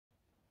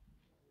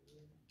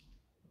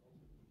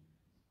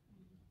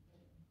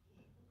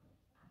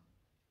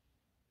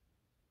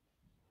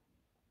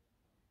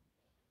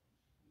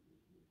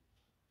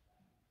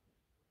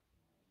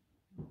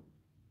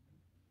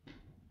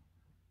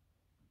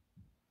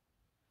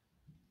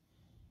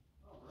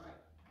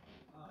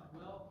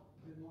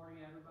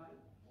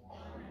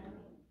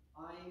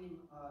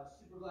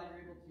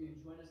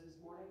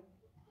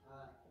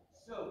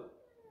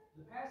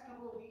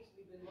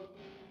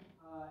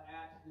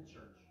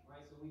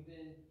we've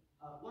been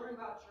learning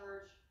about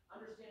church,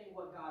 understanding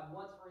what God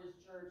wants for his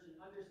church, and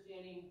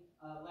understanding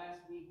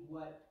last week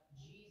what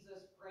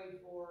Jesus prayed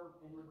for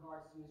in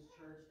regards to his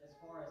church as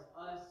far as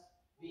us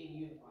being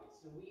unified.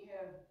 So we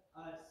have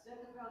set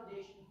the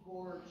foundation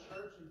for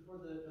church and for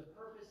the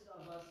purpose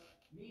of us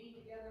meeting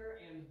together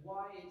and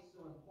why it's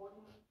so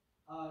important.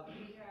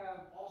 We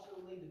have also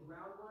laid the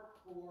groundwork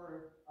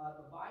for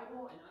the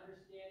Bible and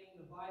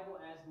understanding the Bible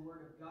as the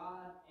Word of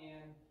God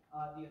and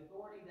the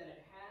authority that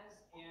it has.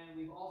 And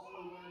we've also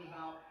learned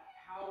about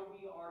how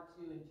we are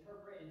to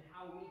interpret and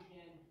how we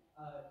can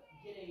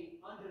get an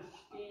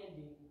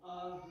understanding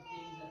of the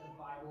things that the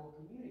Bible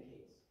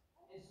communicates.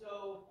 And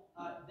so,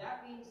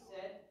 that being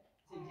said,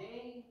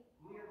 today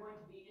we are going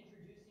to be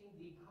introducing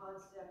the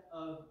concept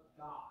of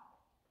God.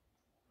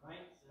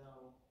 Right?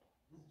 So,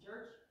 this is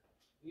church.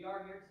 We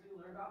are here to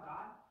learn about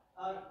God.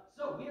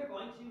 So we are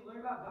going to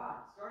learn about God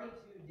starting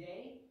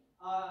today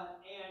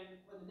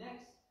and for the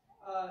next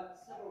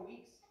several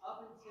weeks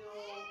up until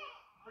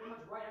pretty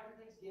much right after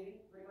Thanksgiving,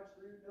 pretty much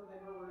through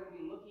November, we're going to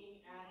be looking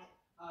at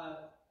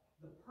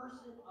the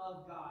person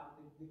of God,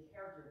 the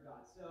character of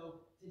God.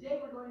 So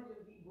today we're going to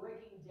be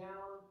breaking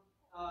down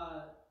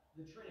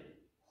the Trinity.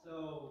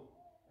 So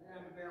you're going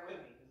to have to bear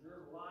with me because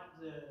there's a lot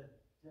to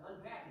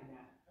unpack in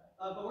that.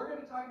 But we're going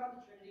to be talking about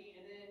the Trinity,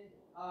 and then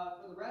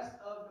for the rest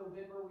of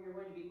November, we are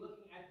going to be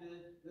looking at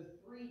the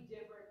three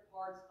different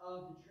parts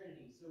of the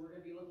Trinity. So we're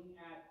going to be looking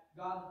at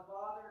God the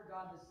Father,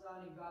 God the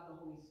Son, and God the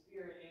Holy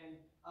Spirit,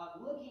 and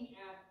looking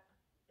at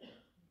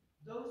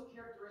those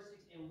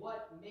characteristics and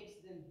what makes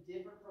them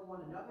different from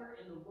one another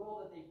and the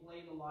role that they play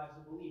in the lives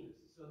of believers.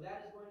 So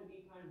that is going to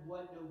be kind of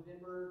what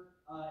November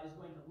is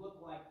going to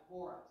look like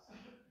for us.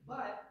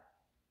 But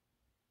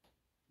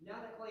now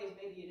that Clay has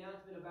made the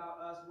announcement about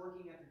us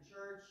working at the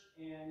church,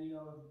 and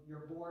if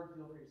you're bored,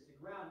 feel free to stick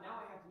around.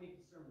 Now I have to make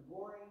the sermon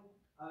boring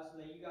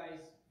so that you guys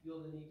feel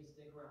the need to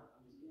stick around.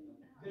 I'm just kidding.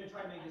 I'm going to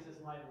try to make this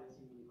as lively as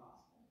humanly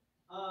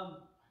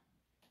possible.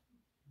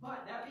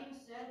 But that being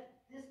said,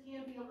 this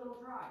can be a little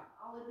dry.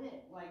 I'll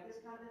admit, like this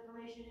kind of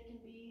information, it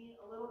can be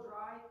a little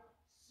dry.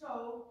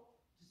 So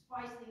to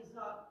spice things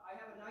up, I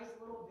have a nice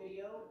little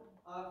video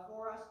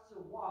for us to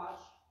watch.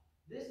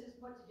 This is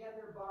put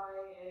together by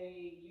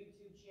a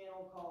YouTube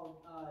channel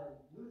called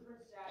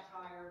Lutheran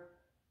Satire.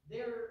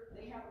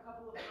 They have a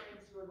couple of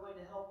friends who are going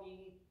to help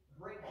me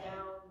break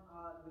down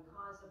the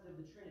concept of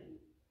the Trinity.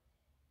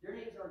 Their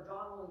names are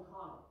Donald and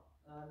Connell.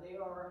 They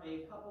are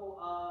a couple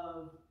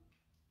of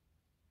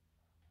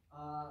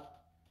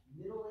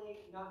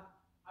middle-aged,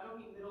 I don't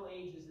mean middle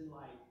ages in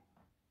like,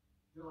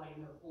 they're like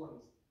in their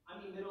 40s. I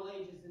mean middle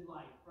ages in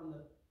like from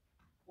the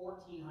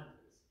 1400s,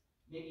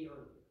 maybe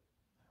earlier.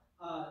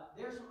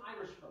 There's some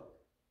Irish folk,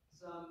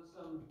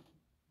 some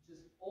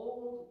just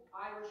old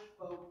Irish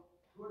folk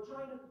who are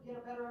trying to get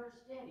a better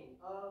understanding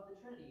of the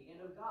Trinity and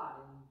of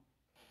God and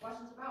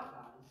questions about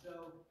God. And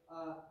so,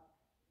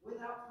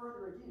 without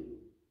further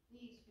ado,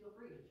 please feel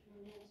free to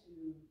tune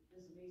into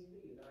this amazing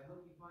video that I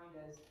hope you find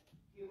as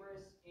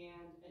humorous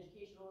and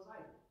educational as I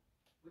do,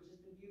 which has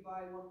been viewed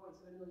by 1.7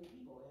 million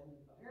people. And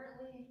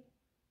apparently,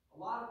 a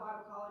lot of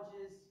Bible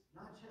colleges,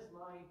 not just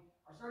mine,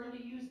 are starting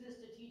to use this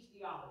to teach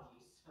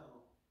theology.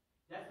 So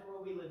that's the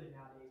world we live in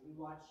nowadays. We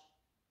watch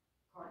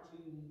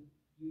cartoon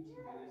YouTube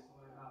videos to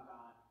learn about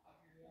God.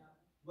 Yeah.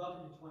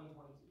 Welcome to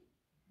 2022.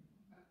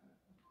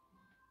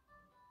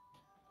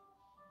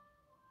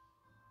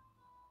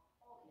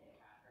 Okay,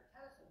 Patrick,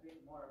 tell us a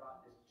bit more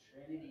about this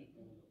Trinity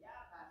thing. Yeah,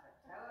 Patrick,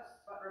 tell us.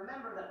 But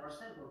remember that we're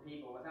simple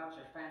people without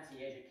your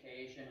fancy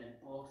education and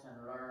books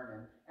and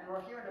learning, and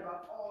we're hearing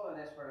about all of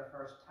this for the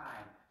first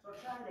time. So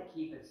try to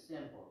keep it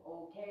simple.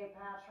 Okay,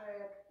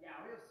 Patrick? Yeah,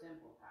 real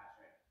simple,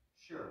 Patrick.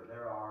 Sure,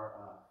 there are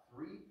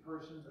three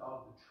persons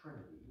of the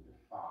Trinity, the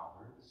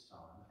Father, the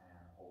Son, and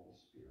the Holy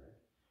Spirit,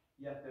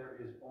 yet there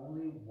is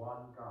only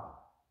one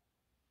God.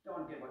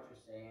 Don't get what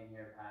you're saying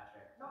here,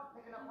 Patrick. Not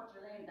picking up what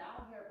you're laying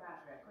down here,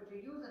 Patrick. Could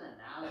you use an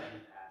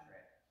analogy,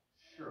 Patrick?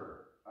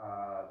 Sure,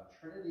 the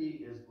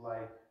Trinity is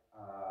like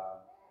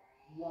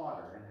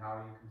water, and how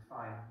you can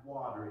find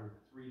water in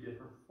three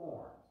different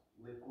forms: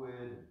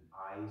 liquid,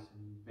 ice,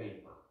 and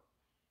vapor.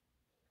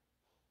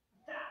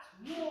 That's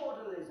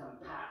modalism,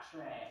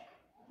 Patrick!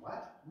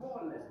 What?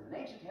 Modalism, an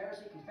ancient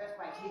heresy confessed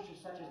by teachers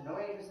such as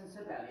Noetus and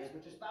Sibelius,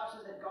 which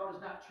espouses that God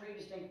is not three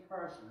distinct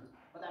persons,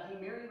 but that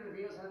he merely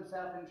reveals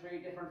himself in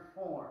three different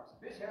forms.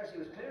 This heresy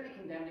was clearly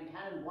condemned in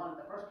Canon 1 at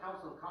the First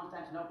Council of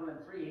Constantinople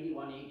in 381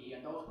 AD,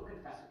 and those who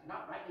confess it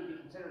cannot rightly be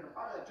considered a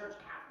part of the Church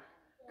Catholic.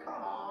 Come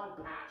on,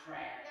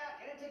 Patrick!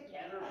 Yeah, get it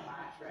together,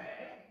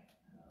 Patrick!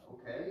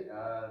 Okay,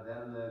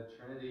 then the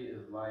Trinity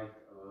is like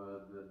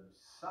the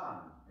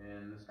sun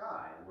in the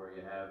sky, where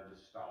you have the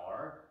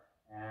star,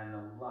 and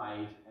the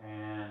light,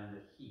 and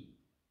the heat.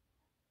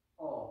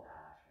 Oh,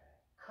 Patrick.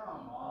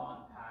 Come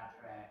on,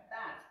 Patrick.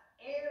 That's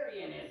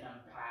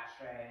Arianism,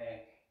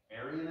 Patrick.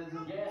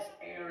 Arianism? Yes,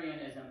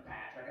 Arianism,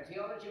 Patrick. A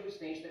theology which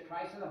states that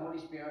Christ and the Holy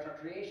Spirit are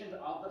creations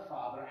of the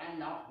Father and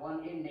not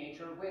one in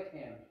nature with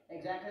him.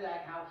 Exactly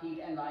like how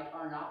heat and light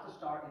are not the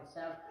star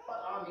itself,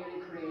 but are merely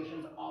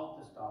creations of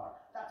the star.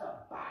 That's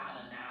a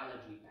bad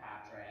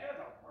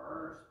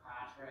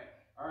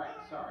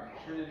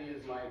Trinity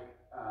is like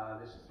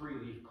this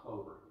three-leaf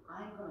clover.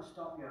 I'm going to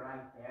stop you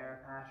right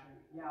there, Patrick.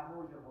 Yeah,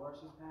 hold your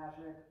horses,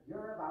 Patrick.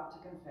 You're about to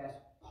confess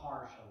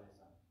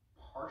partialism.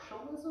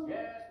 Partialism?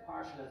 Yes,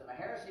 partialism, a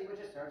heresy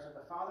which asserts that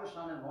the Father,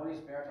 Son, and Holy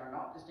Spirit are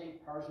not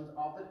distinct persons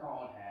of the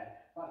Godhead,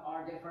 but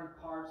are different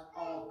parts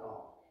of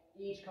God,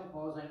 each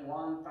composing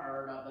 1/3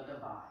 of the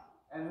divine.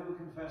 And who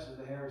confesses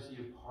the heresy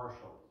of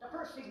partialism? The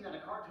first season of the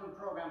cartoon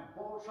program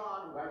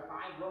Voltron, where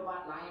 5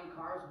 robot lion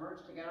cars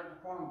merge together to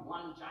form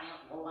one giant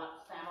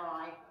robot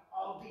samurai,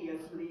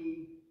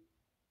 obviously.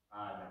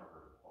 I've never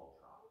heard of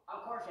Voltron.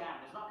 Of course you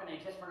haven't. It's not going to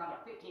exist for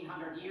another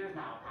 1,500 years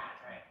now,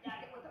 Patrick.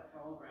 Yeah, get with the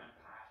program,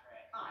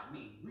 Patrick. I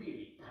mean,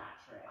 really,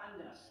 Patrick. I'm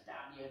going to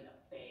stab you in the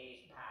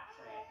face,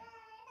 Patrick.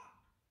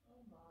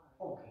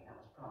 Okay, that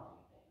was probably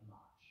a bit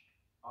much.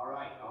 All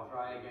right, I'll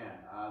try again.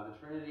 The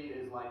Trinity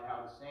is like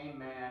how the same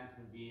man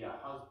can be a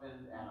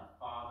husband and a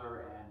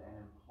father and an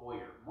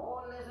employer.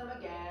 Moralism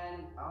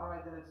again. All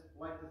right, then it's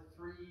like the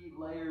 3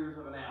 layers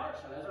of an apple.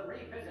 Partialism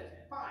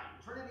revisited. Fine.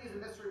 Trinity is a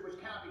mystery which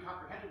cannot be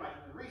comprehended by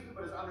human reason,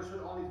 but is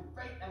understood only through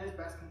faith, and is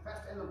best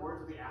confessed in the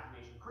words of the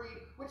Athanasian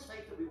Creed, which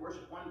states that we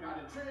worship one God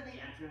in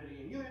Trinity, and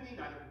Trinity in unity,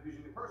 neither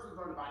confusing the persons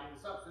nor dividing the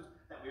substance,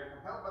 that we are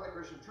compelled by the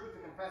Christian truth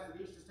to confess that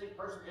each distinct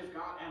person is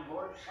God and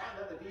Lord, and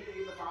that the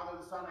deity of the Father,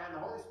 the Son, and the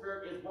Holy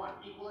Spirit is one,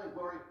 equal in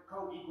glory,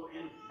 co-equal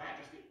in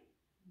majesty.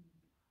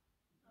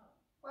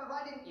 Well,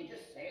 why didn't you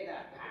just say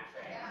that,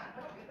 Patrick? Yeah,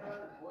 don't beat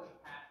around the bush,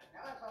 Patrick.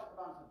 Now let's all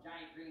put on some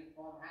giant green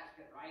foam hats,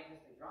 get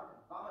riotously drunk,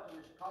 and vomit in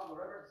the Chicago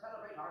River to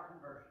celebrate our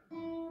conversion.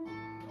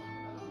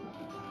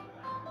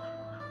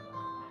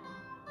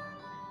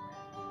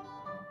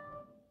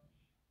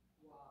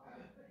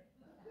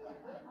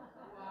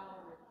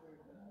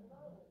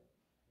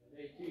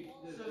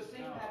 So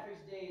St.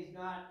 Patrick's Day is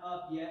not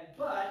up yet,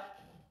 but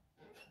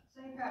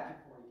St. Patrick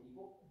for you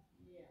people.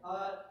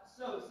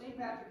 So St.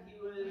 Patrick, he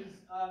was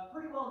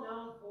pretty well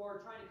known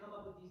for trying to come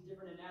up with these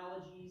different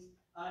analogies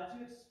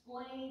to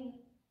explain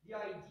the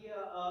idea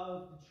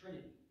of the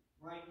Trinity,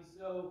 right? And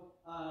so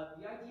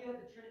the idea of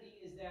the Trinity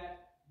is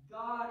that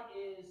God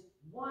is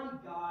one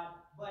God,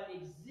 but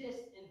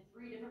exists in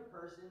 3 different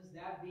persons,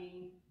 that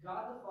being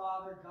God the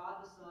Father,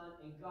 God the Son,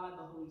 and God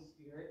the Holy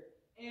Spirit.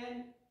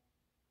 And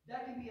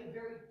that can be a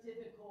very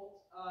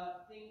difficult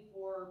thing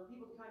for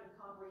people to kind of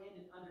comprehend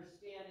and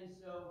understand. And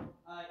so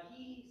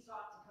he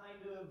sought to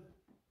kind of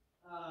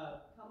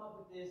come up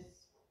with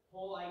this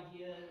whole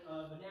idea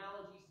of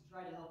analogies to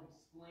try to help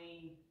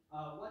explain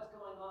what's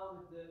going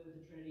on with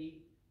the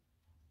Trinity.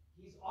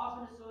 He's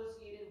often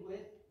associated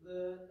with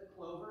the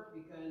clover,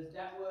 because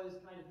that was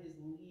kind of his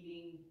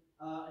leading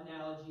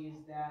analogy,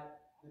 is that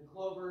the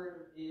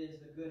clover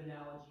is a good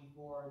analogy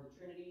for the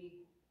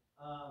Trinity.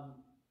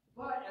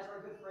 But as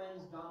our good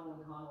friends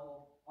Donald and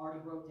Connell already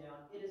broke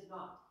down, it is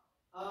not.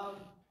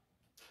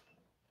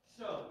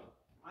 So,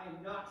 I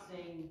am not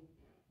saying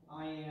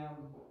I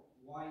am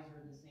wiser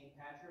than St.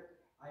 Patrick.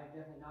 I have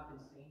definitely not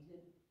been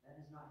sainted. That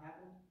has not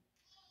happened.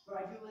 But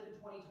I do live in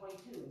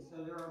 2022, and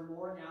so there are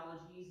more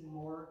analogies and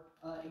more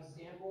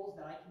examples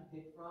that I can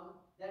pick from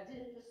that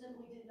just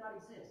simply did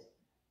not exist.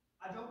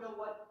 I don't know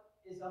what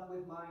is up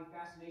with my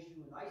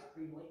fascination with ice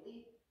cream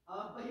lately,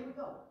 but here we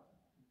go.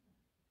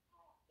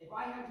 If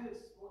I had to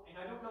explain,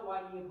 and I don't know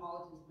why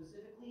Neapolitan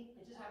specifically,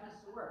 it just happens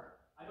to work.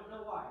 I don't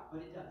know why,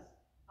 but it does.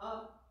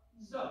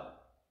 So,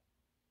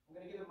 I'm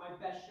going to give it my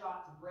best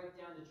shot to break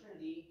down the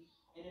Trinity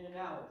in an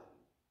analogy.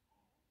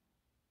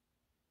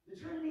 The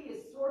Trinity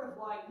is sort of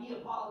like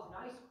Neapolitan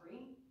ice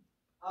cream.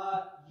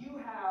 You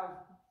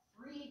have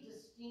 3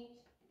 distinct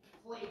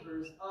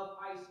flavors of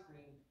ice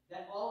cream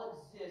that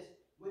all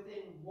exist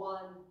within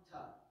one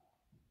tub.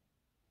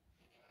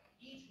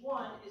 Each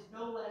one is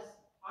no less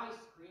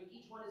ice cream.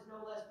 Each one is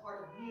no less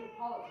part of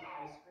Neapolitan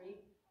ice cream,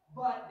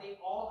 but they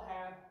all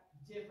have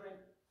different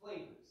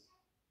flavors.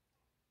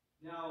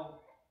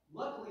 Now,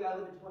 luckily I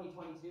live in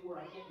 2022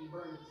 where I can't be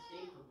burned at the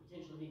stake for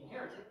potentially being a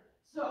heretic.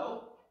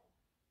 So,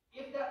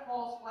 if that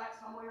falls flat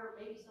somewhere,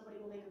 maybe somebody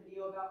will make a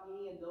video about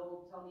me and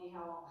they'll tell me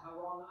how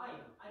wrong I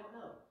am. I don't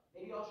know.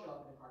 Maybe I'll show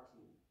up in a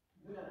cartoon.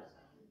 Who knows?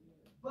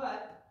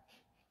 But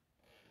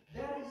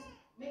that is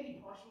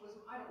maybe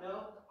partialism. I don't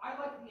know. I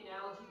like the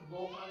analogy,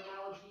 Voltron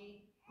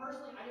analogy.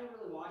 Personally, I didn't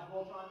really watch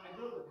Voltron. I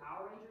grew up with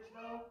Power Rangers,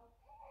 though.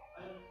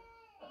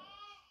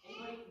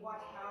 Anybody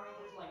watch Power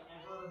Rangers, like,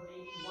 ever?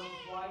 Maybe once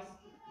or twice?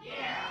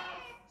 Yeah!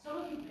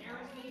 Some of you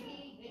parents,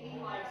 maybe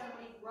like,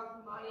 somebody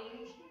roughly my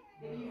age,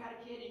 maybe you had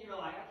a kid and you're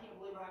like, I can't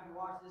believe I have to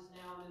watch this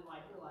now, and then,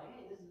 like, you're like,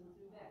 hey, this isn't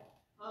too bad.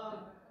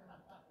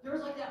 There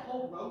was, like, that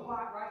whole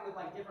robot, right, with,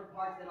 like, different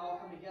parts that all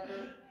come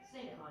together.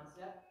 Same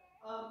concept.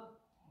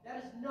 That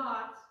is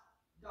not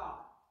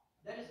God.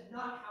 That is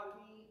not how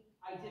we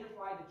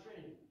identify the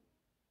Trinity.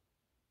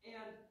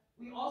 And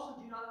we also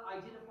do not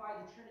identify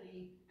the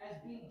Trinity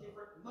as being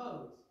different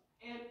modes.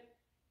 And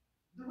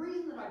the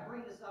reason that I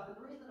bring this up, and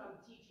the reason that I'm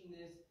teaching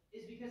this,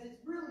 is because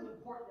it's really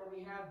important that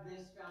we have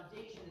this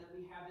foundation, that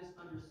we have this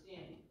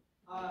understanding.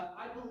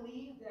 I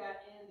believe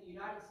that in the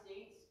United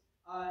States,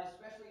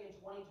 especially in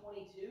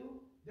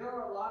 2022, there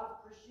are a lot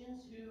of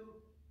Christians who,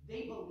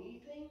 they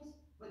believe things,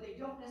 but they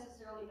don't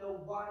necessarily know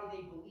why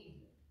they believe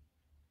them.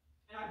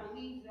 And I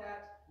believe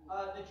that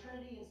the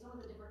Trinity and some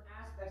of the different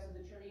aspects of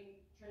the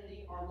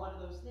Trinity are one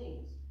of those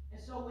things. And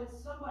so when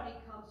somebody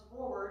comes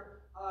forward,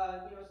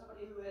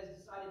 somebody who has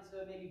decided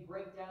to maybe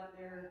break down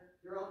their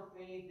own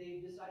faith,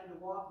 they've decided to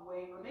walk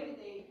away, or maybe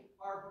they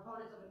are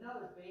proponents of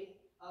another faith,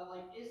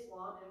 like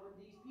Islam, and when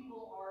these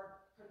people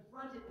are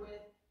confronted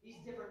with these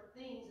different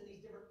things and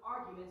these different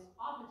arguments,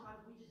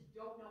 oftentimes we just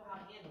don't know how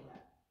to handle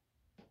that.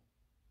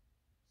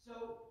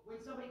 So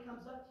when somebody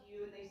comes up to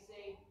you and they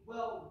say,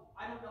 well,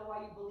 I don't know why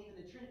you believe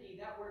in the Trinity,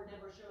 that word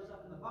never shows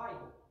up in the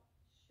Bible.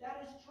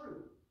 That is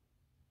true.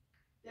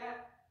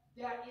 That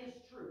is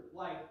true.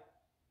 Like,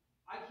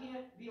 I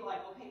can't be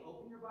like, okay,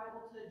 open your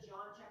Bible to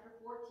John chapter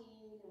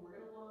 14, and we're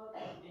going to look,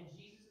 and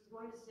Jesus is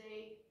going to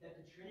say that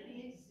the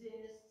Trinity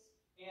exists,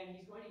 and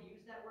he's going to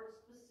use that word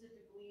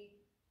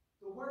specifically.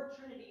 The word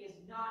Trinity is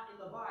not in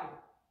the Bible.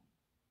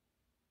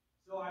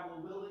 So I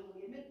will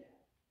willingly admit that.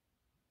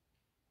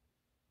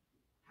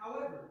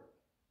 However,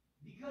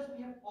 because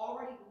we have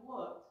already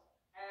looked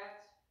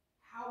at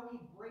how we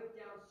break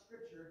down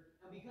Scripture,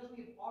 and because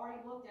we've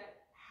already looked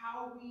at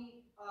how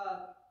we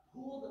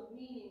pull the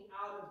meaning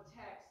out of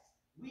texts,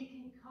 we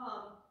can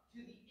come to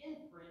the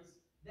inference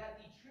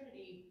that the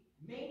Trinity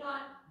may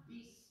not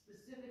be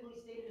specifically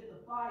stated in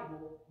the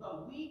Bible,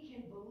 but we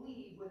can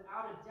believe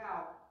without a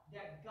doubt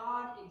that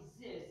God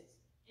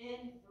exists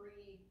in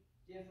three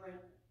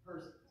different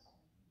persons.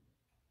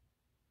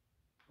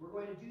 We're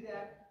going to do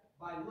that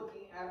by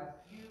looking at a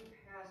few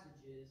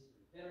passages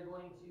that are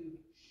going to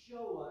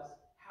show us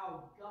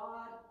how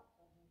God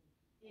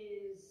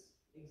is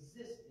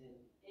existent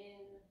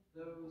in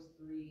those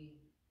three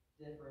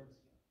different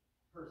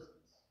persons.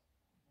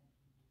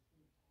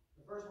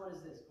 The first one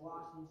is this,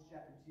 Colossians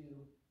chapter 2,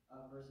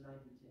 verse 9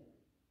 through 10.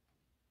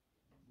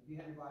 If you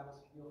have your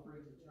Bibles, feel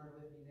free to turn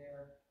with me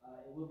there.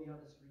 It will be on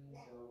the screen,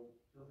 so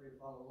feel free to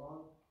follow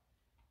along.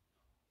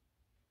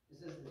 It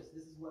says this.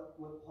 This is what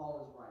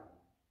Paul is writing.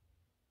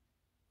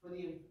 For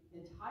the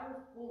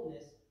entire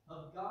fullness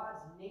of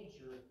God's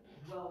nature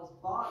dwells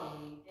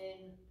bodily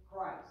in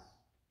Christ,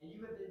 and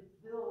you have been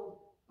filled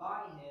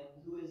by him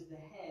who is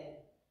the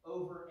head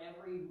over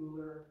every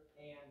ruler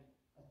and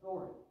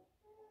authority.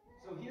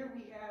 So here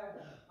we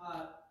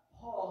have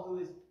Paul who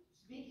is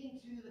speaking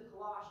to the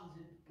Colossians,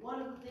 and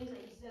one of the things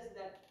that he says is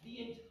that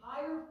the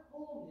entire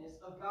fullness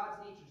of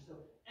God's nature, so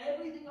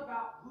everything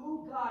about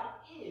who God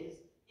is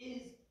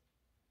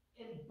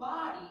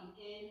embodied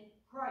in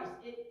Christ.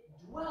 It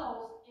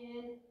dwells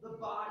in the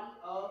body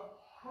of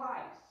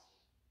Christ.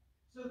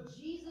 So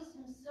Jesus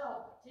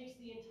himself takes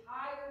the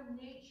entire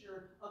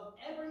nature of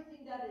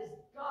everything that is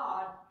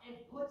God and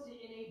puts it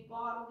in a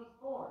bodily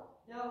form.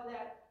 Now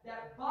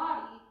that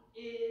body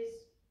is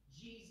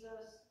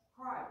Jesus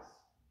Christ.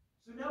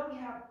 So now we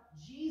have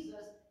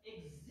Jesus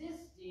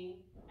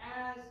existing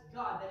as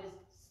God, that is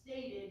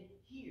stated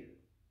here.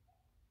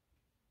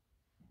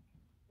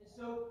 And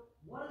so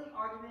one of the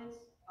arguments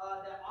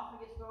that often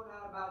gets thrown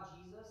out about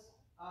Jesus,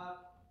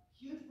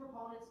 huge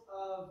proponents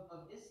of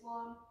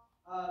Islam,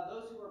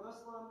 those who are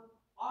Muslim,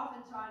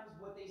 oftentimes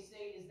what they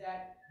say is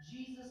that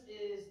Jesus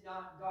is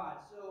not God.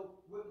 So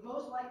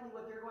most likely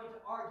what they're going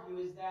to argue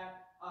is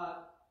that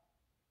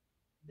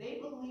they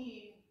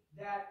believe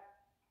that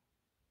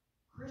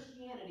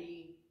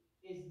Christianity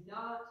is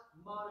not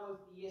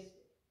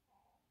monotheistic.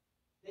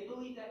 They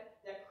believe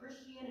that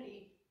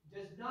Christianity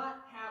does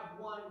not have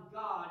one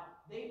God.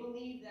 They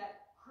believe that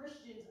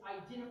Christians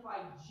identify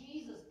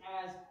Jesus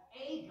as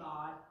a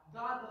God,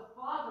 God the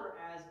Father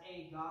as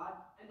a God,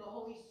 and the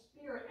Holy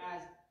Spirit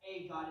as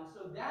a God. And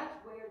so that's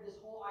where this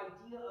whole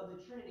idea of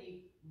the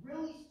Trinity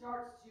really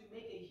starts to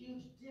make a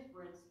huge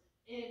difference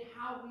in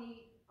how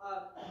we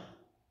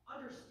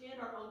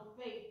understand our own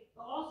faith,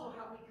 but also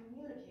how we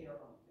communicate our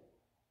own faith.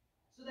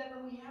 So that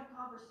when we have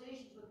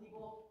conversations with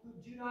people who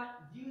do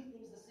not view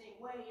things the same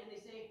way, and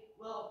they say,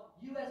 well,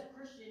 you as a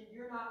Christian,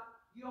 you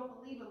don't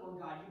believe in one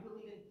God, you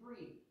believe in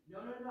three.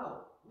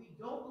 No. We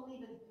don't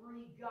believe in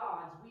three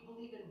gods. We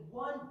believe in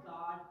one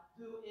God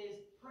who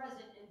is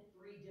present in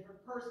three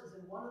different persons,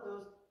 and one of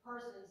those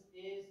persons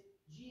is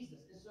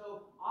Jesus. And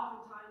so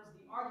oftentimes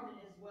the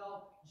argument is,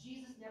 well,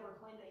 Jesus never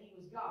claimed that he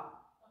was God.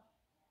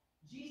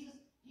 Jesus,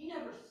 he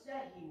never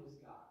said he was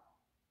God.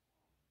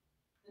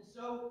 And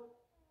so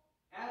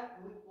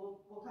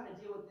we'll kind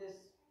of deal with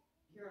this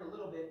here in a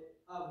little bit.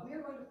 We're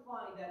going to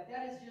find that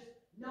is just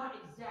not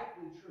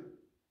exactly true.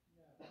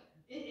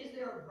 Is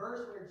there a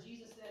verse where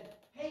Jesus said,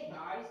 hey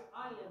guys,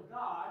 I am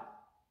God?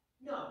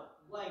 No.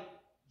 Like,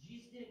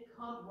 Jesus didn't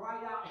come right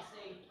out and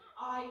say,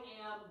 I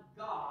am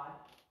God.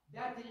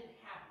 That didn't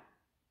happen.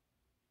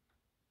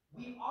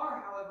 We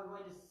are, however,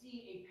 going to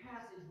see a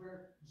passage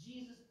where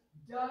Jesus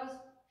does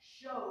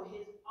show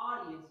his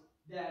audience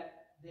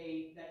that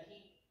he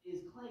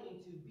is claiming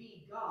to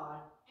be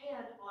God,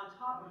 and on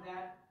top of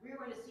that, we're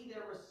going to see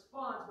their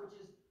response, which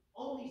is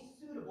only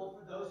suitable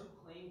for those who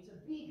claim to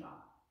be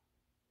God.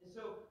 And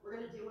so we're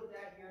going to deal with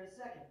that here in a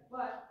second.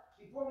 But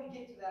before we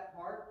get to that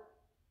part,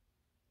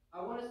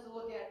 I want us to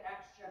look at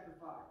Acts chapter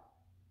 5.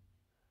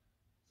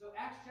 So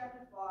Acts Acts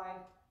chapter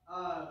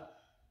 5,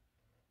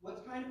 what's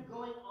kind of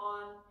going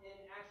on in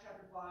Acts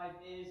chapter 5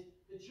 is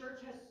the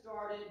church has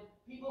started.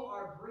 People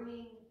are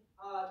bringing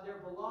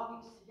their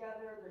belongings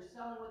together. They're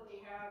selling what they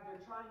have.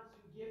 They're trying to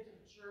give to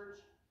the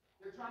church.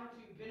 They're trying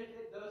to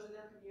benefit those in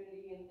their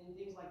community and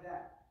things like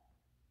that.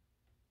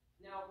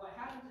 Now, what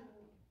happens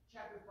in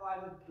chapter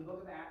 5 of the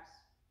book of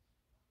Acts,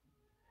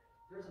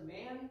 there's a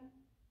man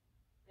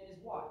and his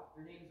wife.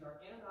 Their names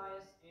are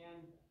Ananias and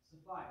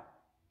Sapphira.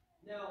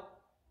 Now,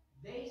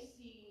 they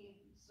see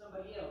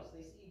somebody else.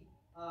 They see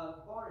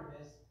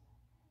Barnabas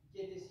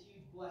get this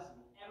huge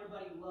blessing.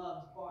 Everybody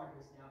loves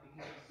Barnabas now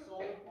because he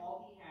sold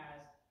all he has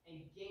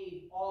and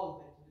gave all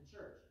of it to the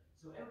church.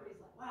 So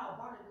everybody's like, wow,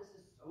 Barnabas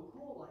is so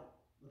cool. Like,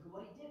 look at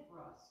what he did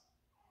for us.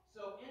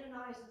 So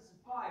Ananias and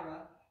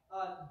Sapphira,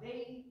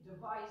 they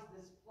devised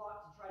this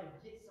plot to try to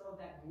get some of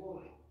that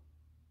glory.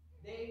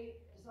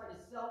 They decide to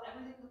sell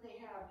everything that they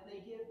have, and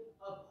they give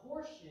a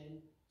portion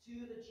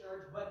to the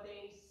church, but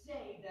they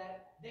say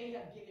that they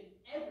have given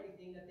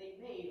everything that they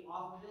made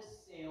off of this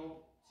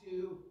sale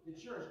to the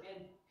church.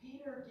 And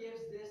Peter gives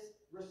this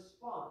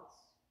response.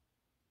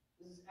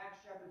 This is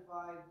Acts chapter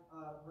 5,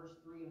 verse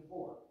 3 and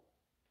 4.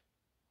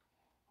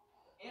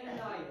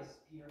 Ananias,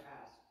 Peter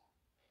asked,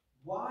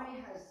 why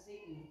has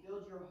Satan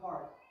filled your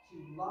heart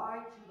to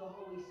lie to the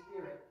Holy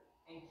Spirit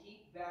and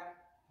keep back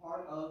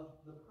part of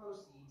the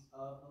proceeds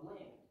of the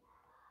land?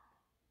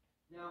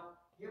 Now,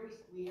 here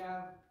we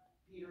have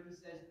Peter. He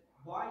says,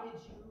 why did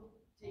you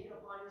take it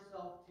upon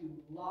yourself to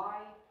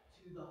lie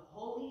to the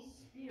Holy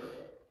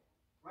Spirit?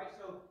 Right?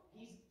 So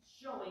he's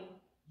showing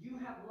you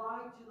have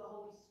lied to the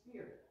Holy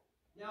Spirit.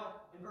 Now,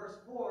 in verse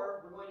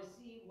 4, we're going to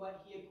see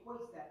what he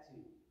equates that to.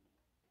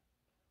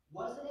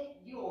 Wasn't it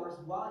yours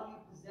while you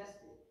possessed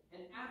it?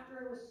 And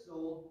after it was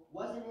sold,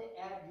 wasn't it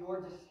at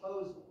your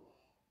disposal?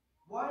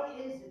 Why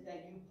is it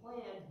that you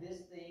planned this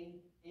thing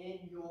in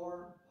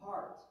your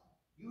heart?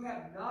 You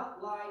have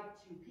not lied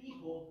to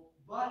people,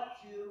 but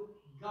to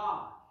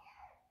God.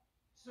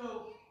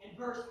 So, in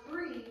verse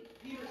 3,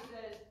 Peter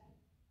says,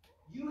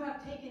 you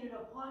have taken it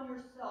upon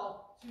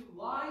yourself to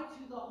lie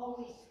to the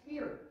Holy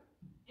Spirit.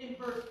 In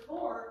verse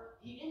 4,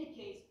 he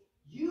indicates,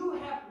 you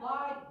have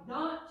lied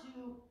not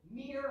to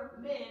mere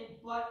men,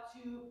 but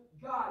to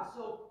God.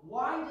 So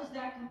why does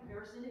that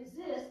comparison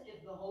exist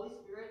if the Holy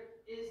Spirit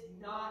is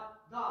not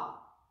God?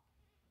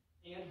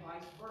 And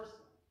vice versa.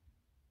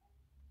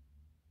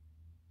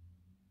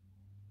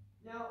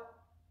 Now,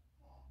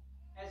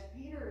 as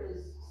Peter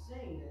is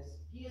saying this,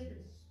 he has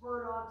been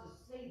spurred on to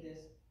say this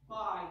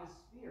by the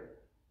Spirit.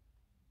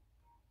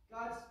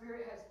 God's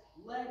Spirit has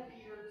led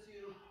Peter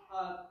to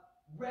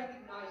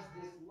recognize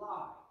this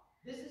lie.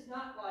 This is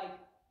not like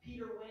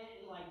Peter went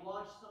and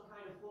launched some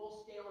kind of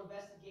full-scale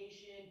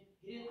investigation.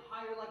 He didn't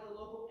hire the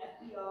local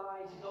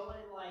FBI to go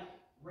in and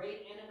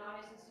raid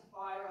Ananias and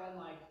Sapphira and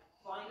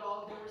find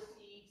all of their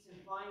receipts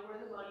and find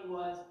where the money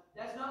was.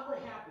 That's not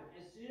what happened.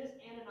 As soon as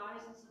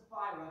Ananias and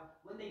Sapphira,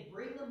 when they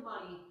bring the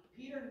money,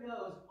 Peter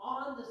knows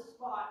on the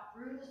spot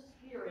through the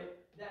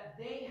Spirit that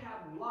they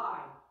have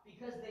lied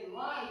because they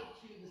lied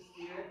to the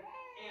Spirit.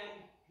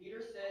 And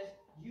Peter says,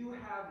 you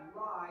have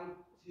lied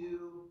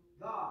to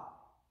God.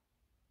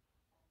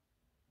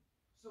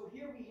 So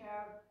here we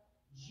have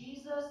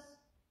Jesus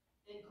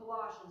in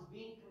Colossians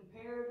being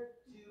compared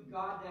to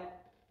God,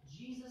 that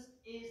Jesus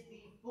is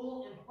the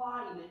full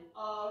embodiment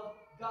of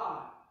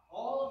God.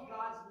 All of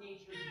God's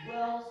nature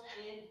dwells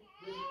in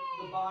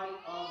the body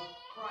of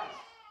Christ.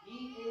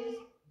 He is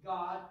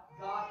God.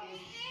 God is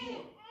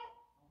Him.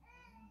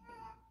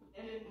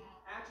 And in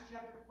Acts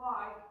chapter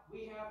 5,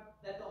 we have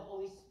that the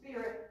Holy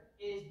Spirit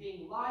is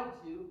being lied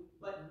to,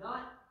 but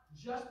not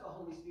just the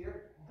Holy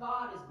Spirit.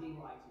 God is being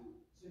lied to.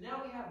 So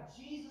now we have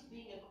Jesus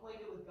being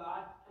acquainted with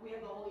God, and we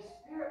have the Holy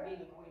Spirit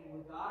being acquainted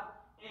with God.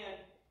 And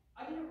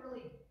I didn't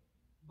really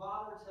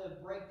bother to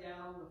break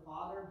down the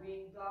Father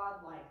being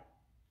God.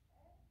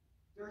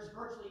 There's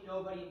virtually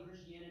nobody in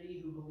Christianity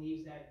who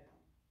believes that,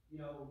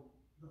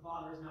 the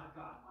Father is not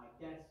God.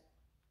 That's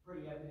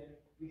pretty evident.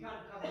 We kind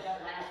of covered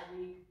that last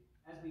week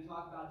as we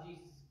talked about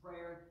Jesus'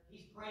 prayer.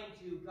 He's praying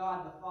to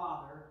God the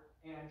Father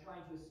and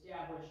trying to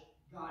establish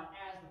God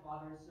as the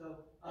Father. And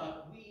so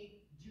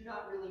we do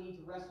not really need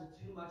to wrestle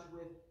too much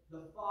with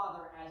the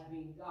Father as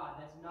being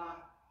God.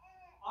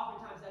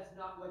 Oftentimes that's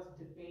not what's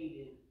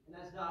debated, and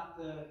that's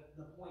not the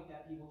point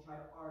that people try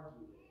to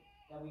argue with,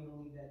 that we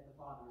believe that the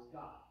Father is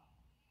God.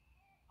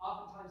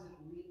 Oftentimes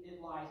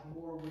it lies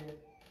more with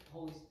the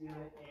Holy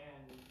Spirit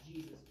and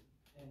Jesus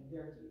and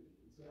their deity.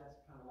 And so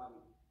that's kind of why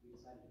we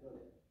decided to go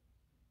there.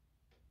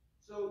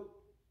 So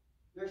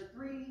there's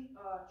three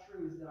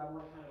truths that I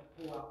want to kind of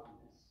pull out from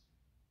this.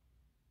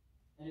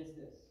 And it's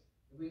this.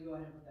 If we can go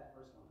ahead and put that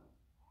first one up.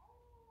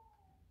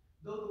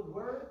 Though the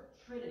word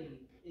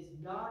Trinity is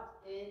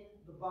not in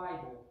the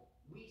Bible,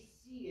 we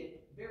see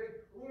it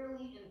very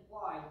clearly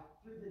implied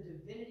through the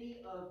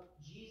divinity of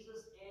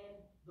Jesus and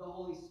the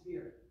Holy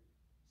Spirit.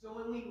 So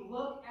when we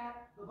look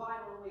at the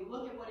Bible, when we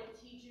look at what it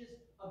teaches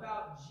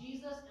about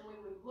Jesus, and when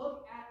we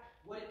look at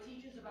what it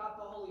teaches about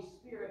the Holy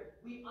Spirit,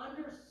 we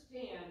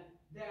understand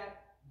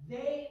that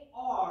they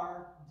are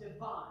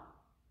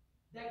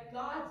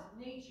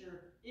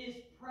is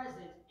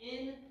present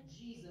in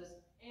Jesus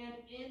and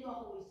in the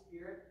Holy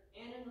Spirit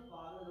and in the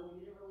Father, though we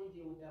didn't really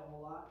deal with that a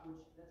whole lot,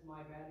 which that's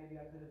my bad. Maybe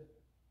I could have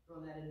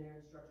thrown that in there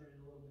and structured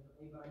it a little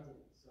differently, but I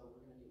didn't, so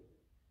we're going to deal with it.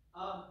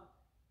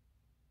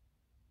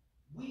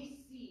 We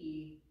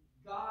see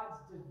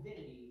God's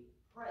divinity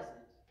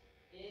present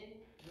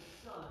in the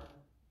Son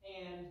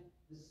and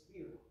the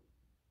Spirit.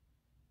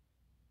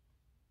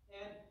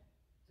 And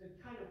to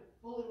kind of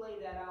fully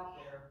lay that out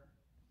there,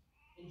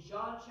 in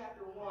John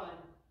chapter 1,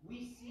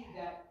 we see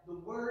that the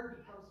Word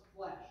becomes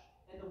flesh,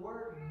 and the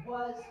Word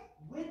was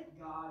with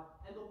God,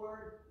 and the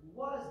Word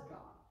was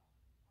God.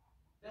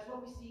 That's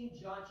what we see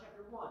in John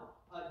chapter 1.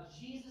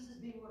 Jesus is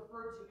being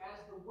referred to as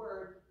the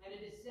Word, and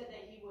it is said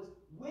that he was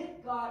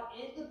with God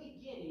in the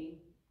beginning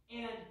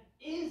and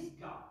is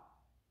God.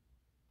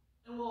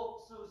 And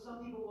so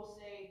some people will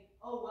say,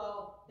 oh,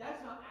 well,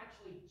 that's not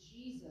actually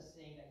Jesus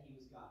saying that he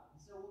was God.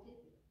 And so we'll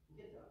get there. We'll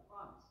get there, I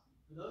promise.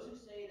 For those who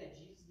say that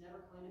Jesus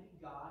never claimed to be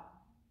God,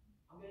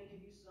 I'm going to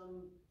give you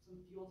some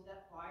fuel to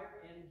that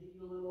fire and give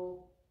you a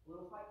little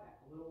fight back,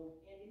 a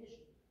little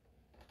ammunition.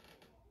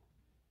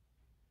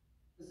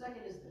 The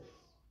second is this.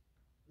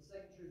 The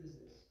second truth is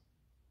this.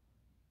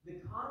 The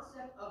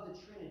concept of the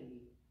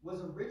Trinity was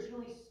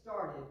originally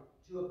started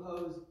to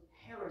oppose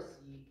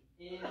heresy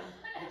in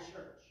the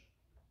church.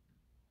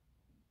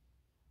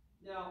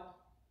 Now,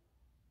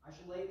 I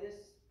should lay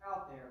this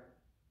out there.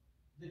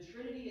 The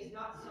Trinity is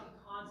not some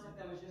concept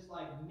that was just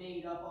like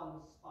made up on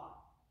the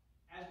spot.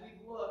 As we've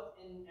looked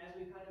and as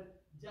we've kind of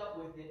dealt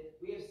with it,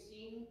 we have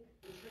seen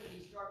the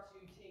Trinity start to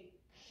take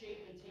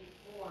shape and take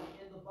form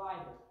in the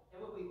Bible.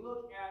 And when we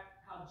look at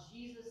how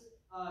Jesus,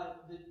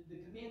 the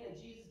command that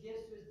Jesus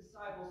gives to his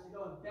disciples to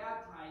go and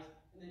baptize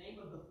in the name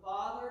of the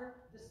Father,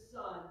 the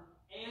Son,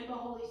 and the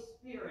Holy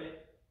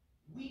Spirit,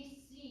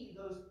 we see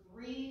those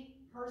three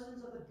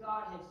persons of the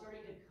Godhead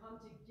starting to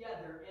come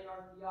together in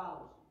our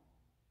theology.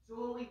 So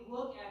when we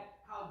look at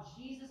how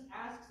Jesus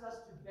asks us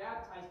to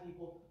baptize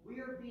people, we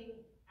are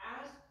being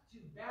asked to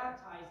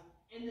baptize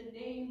in the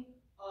name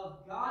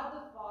of God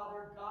the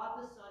Father,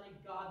 God the Son, and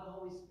God the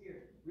Holy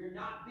Spirit. We're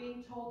not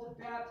being told to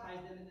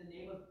baptize them in the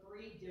name of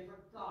three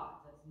different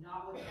gods. That's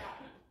not what's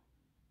happening.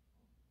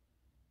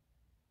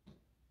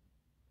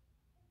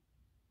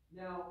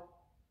 Now,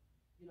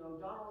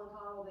 Donald and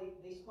Connell,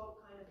 they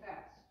spoke kind of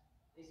fast.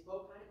 They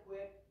spoke kind of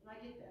quick, and I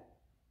get that.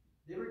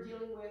 They were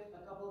dealing with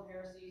a couple of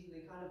heresies, and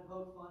they kind of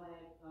poked fun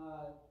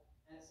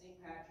at St.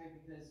 Patrick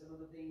because some of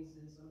the things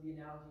and some of the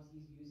analogies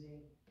he's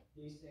using,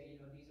 they say,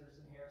 these are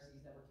some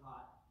heresies that were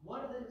taught.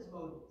 One of them is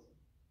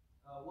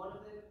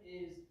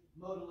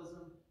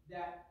modalism.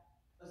 That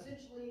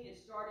essentially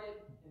it started,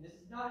 and this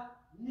is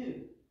not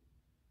new.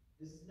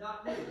 This is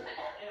not new.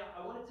 And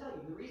I want to tell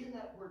you, the reason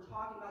that we're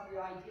talking about the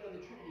idea of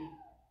the Trinity,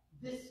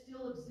 this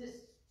still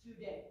exists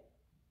today.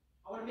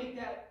 I want to make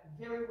that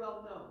very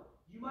well known.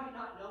 You might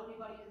not know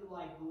anybody who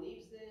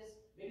believes this.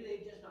 Maybe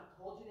they've just not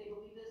told you they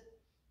believe this.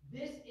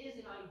 This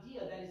is an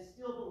idea that is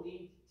still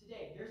believed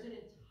today. There's an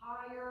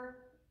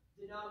entire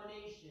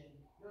denomination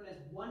known as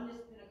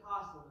Oneness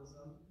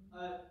Pentecostalism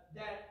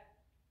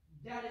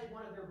that is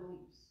one of their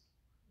beliefs.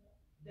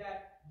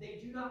 That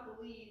they do not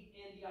believe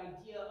in the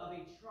idea of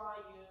a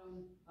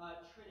triune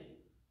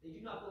Trinity. They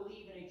do not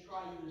believe in a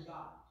triune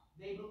God.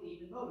 They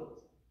believe in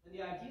modalism. And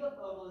the idea of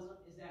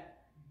modalism is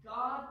that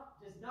God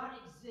does not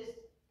exist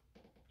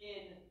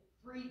in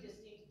three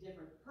distinct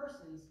different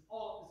persons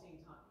all at the same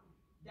time.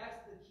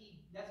 That's the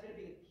key. That's going to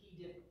be the key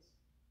difference.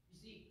 You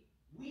see,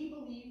 we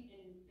believe in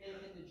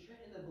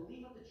the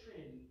belief of the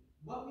Trinity.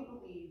 What we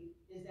believe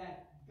is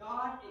that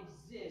God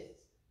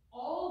exists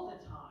all the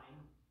time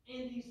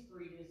in these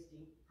three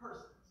distinct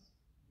persons.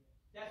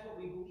 That's what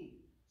we believe.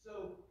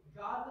 So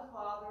God the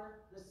Father,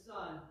 the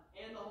Son,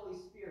 and the Holy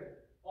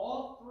Spirit,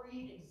 all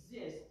three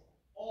exist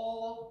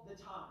all the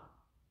time,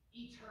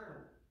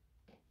 eternally.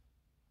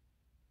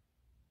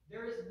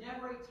 There is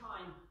never a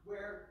time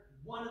where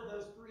one of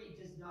those three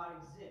does not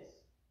exist.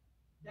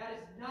 That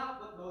is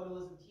not what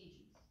modalism teaches.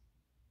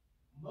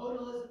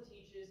 Modalism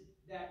teaches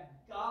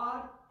that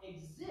God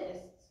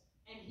exists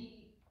and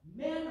he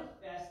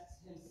manifests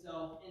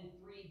himself in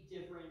three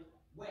different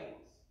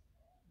ways.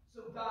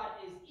 So God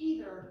is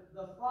either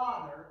the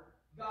Father,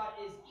 God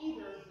is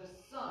either the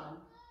Son,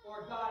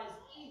 or God is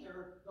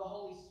either the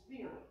Holy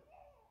Spirit.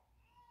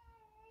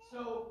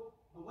 So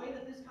the way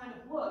that this kind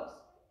of looks,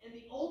 in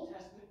the Old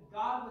Testament,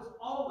 God was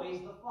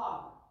always the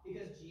Father,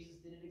 because Jesus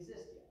didn't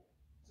exist yet.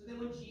 So then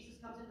when Jesus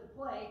comes into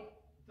play,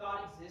 God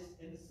exists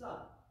in the Son.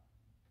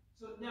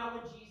 So now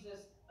when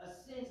Jesus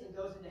ascends and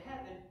goes into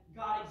heaven,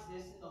 God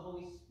exists in the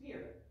Holy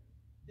Spirit.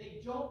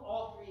 They don't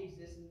all three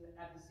exist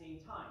at the same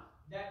time.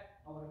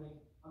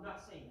 I'm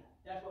not saying that.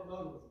 That's what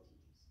modalism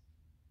teaches.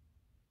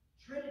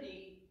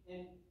 Trinity,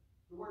 and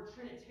the word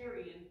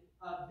Trinitarian,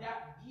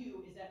 that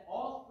view is that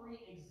all three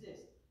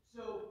exist.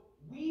 So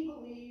we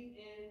believe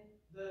in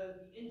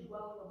the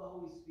indwelling of the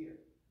Holy Spirit.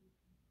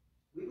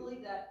 We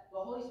believe that the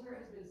Holy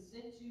Spirit has been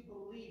sent to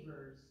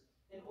believers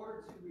in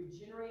order to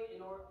regenerate,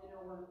 in order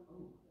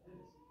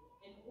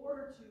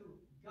to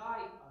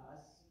guide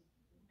us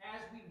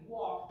as we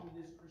walk through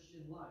this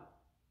Christian life.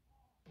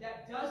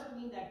 That doesn't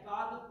mean that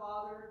God the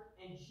Father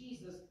and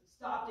Jesus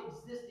stopped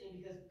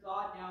existing because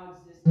God now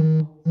exists in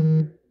the Holy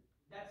Spirit.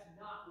 That's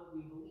not what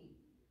we believe.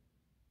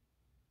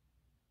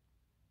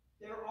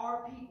 There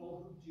are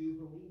people who do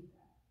believe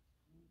that.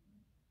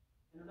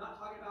 And I'm not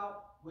talking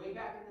about way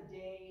back in the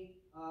day,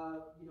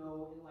 in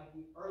like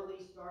the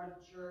early start of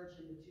the church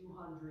in the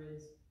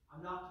 200s.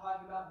 I'm not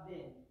talking about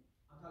then.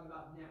 I'm talking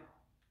about now.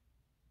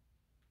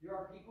 There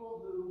are people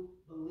who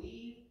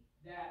believe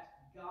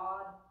that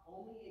God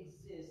only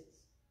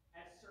exists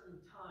at certain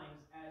times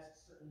as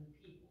certain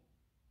people.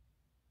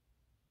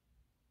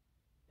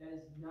 That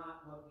is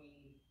not what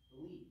we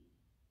believe.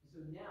 And so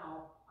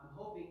now, I'm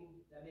hoping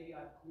that maybe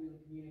I've clearly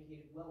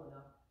communicated well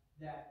enough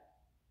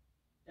that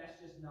that's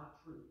just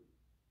not true.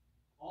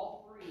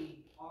 All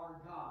three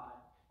are God.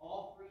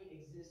 All three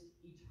exist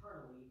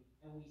eternally,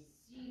 and we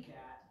see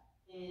that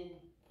in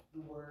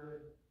the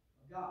Word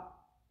of God.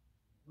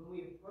 When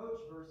we approach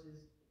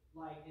verses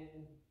like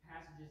in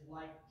passages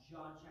like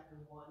John chapter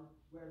 1,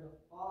 where the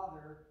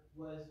Father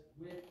was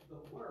with the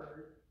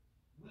Word,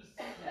 we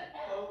see that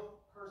both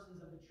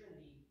persons of the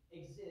Trinity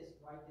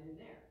exist right then and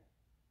there.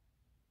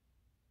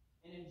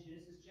 And in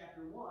Genesis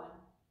chapter 1,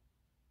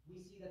 we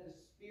see that the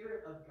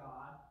Spirit of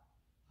God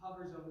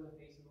hovers over the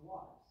face of the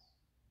waters.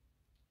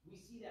 We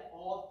see that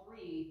all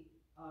three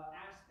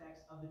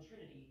aspects of the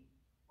Trinity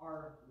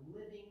are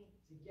living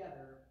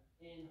together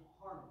in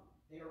harmony.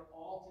 They are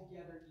all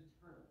together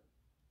eternally.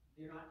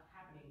 They're not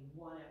happening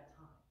one at a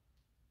time.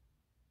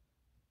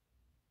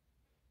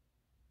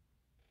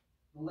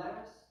 The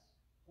last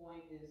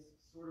point is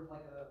sort of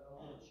like a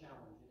little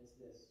challenge, and it's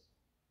this.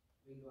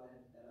 We can go ahead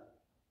and put that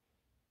up.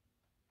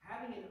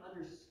 Having an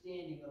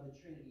understanding of the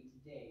Trinity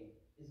today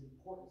is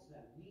important so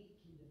that we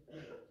can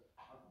defend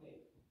our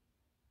faith.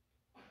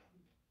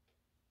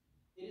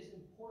 It is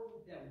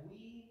important that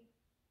we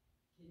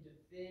can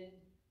defend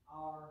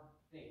our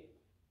faith.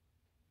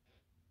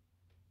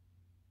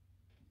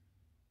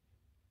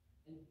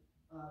 And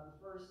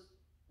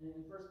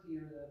in 1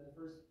 Peter, the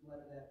first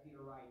letter that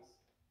Peter writes,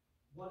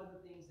 one of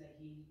the things that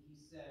he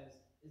says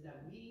is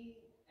that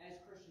we as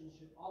Christians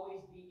should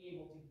always be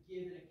able to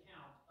give an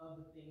account of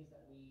the things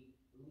that we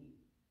believe.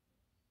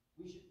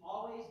 We should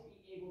always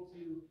be able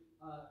to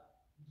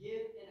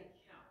give an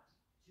account,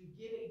 to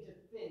give a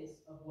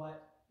defense of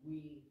what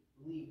we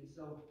believe. And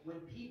so when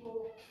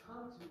people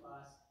come to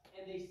us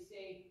and they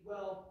say,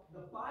 well,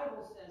 the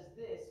Bible says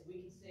this,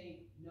 we can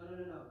say, no,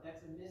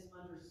 that's a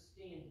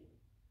misunderstanding.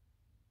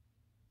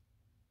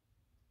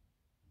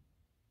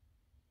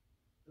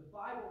 The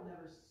Bible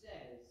never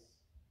says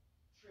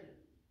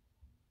Trinity.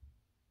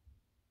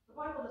 The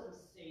Bible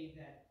doesn't say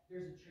that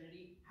there's a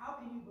Trinity. How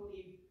can you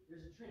believe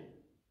there's a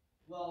Trinity?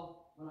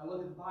 Well, when I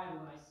look at the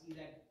Bible and I see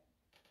that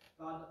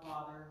God the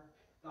Father,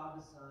 God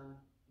the Son,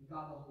 and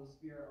God the Holy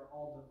Spirit are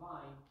all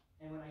divine,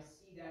 and when I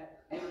see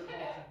that we're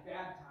called to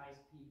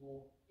baptize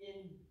people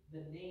in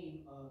the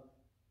name of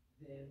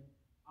them,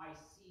 I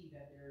see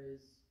that there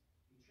is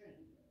a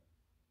Trinity there.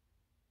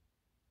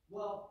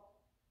 Well,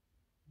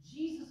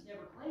 Jesus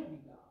never claimed to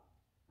be God,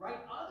 right?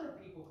 Other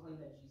people claim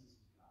that Jesus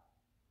is God,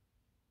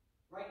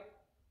 right?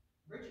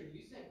 Richard,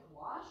 you said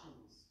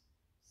Colossians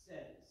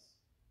says,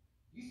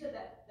 you said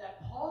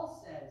that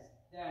Paul says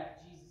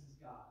that Jesus is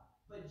God,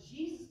 but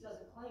Jesus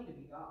doesn't claim to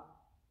be God.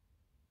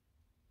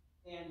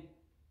 And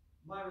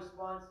my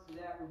response to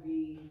that would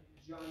be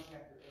John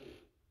chapter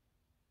 8.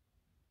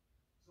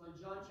 So in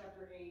John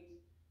chapter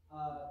 8,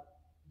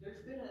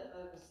 there's been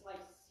a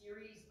slight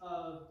series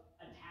of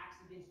attacks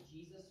against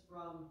Jesus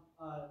from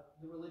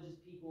the religious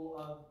people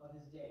of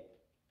his day.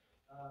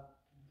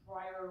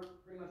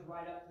 Pretty much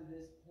right up to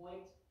this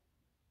point,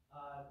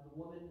 the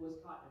woman was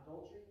caught in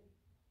adultery.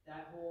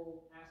 That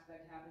whole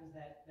aspect happens,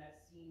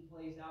 that scene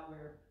plays out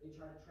where they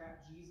try to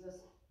trap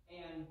Jesus.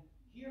 And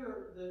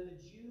here the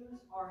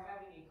Jews are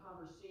having a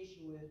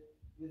conversation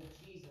with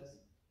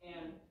Jesus.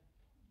 And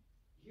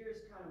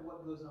here's kind of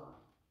what goes on.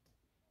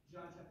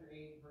 John chapter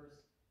 8, verse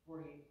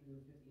 48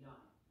 through 59.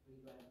 We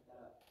can go ahead and put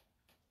that up.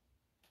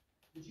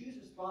 The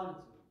Jews responded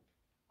to him,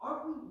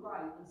 "Aren't we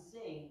right in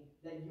saying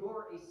that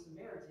you're a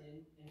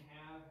Samaritan and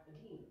have a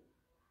demon?"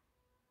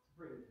 It's a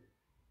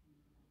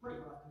pretty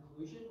rough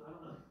conclusion. I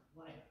don't know,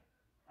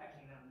 that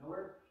came out of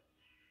nowhere.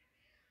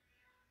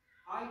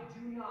 "I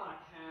do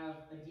not have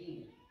a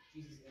demon,"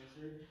 Jesus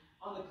answered.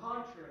 "On the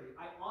contrary,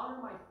 I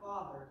honor my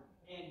Father,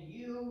 and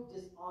you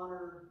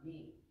dishonor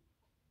me.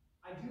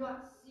 I do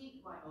not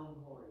seek my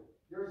own glory.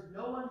 There is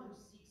no one who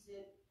seeks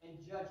it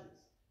and judges.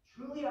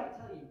 Truly I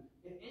tell you,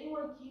 if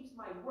anyone keeps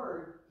my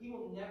word, he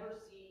will never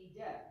see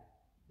death."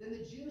 Then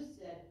the Jews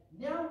said,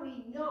 "Now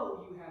we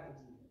know you have a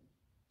demon.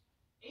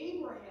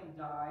 Abraham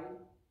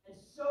died, and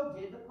so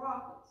did the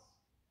prophets.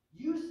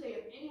 You say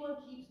if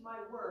anyone keeps my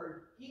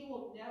word, he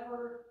will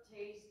never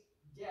taste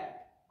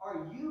death.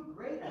 Are you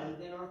greater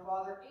than our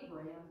father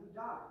Abraham who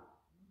died,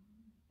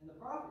 and the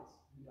prophets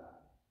who died?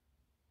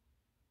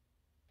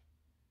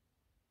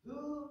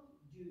 Who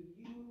do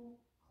you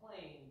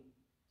claim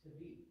to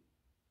be?"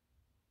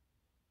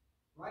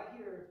 Right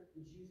here, the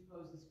the Jews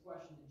posed this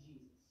question to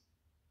Jesus.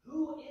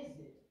 Who is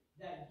it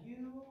that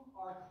you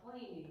are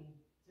claiming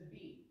to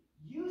be?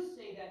 You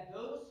say that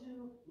those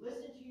who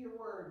listen to your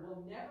word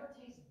will never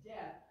taste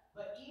death,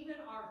 but even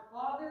our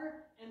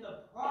father and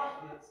the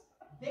prophets,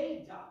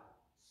 they died.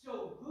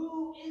 So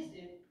who is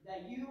it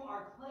that you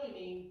are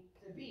claiming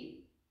to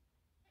be?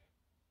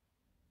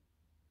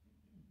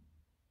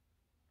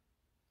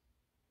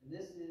 And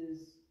this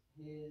is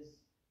his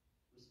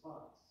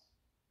response.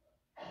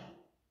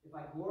 If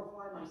I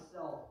glorify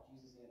myself,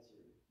 Jesus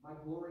answered, my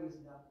glory is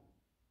nothing.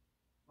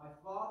 My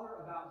Father,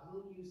 about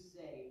whom you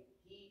say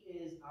he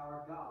is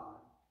our God,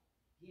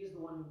 he is the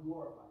one who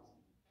glorifies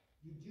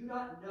me. You do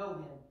not know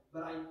him,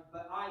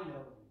 but I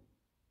know him.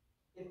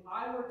 If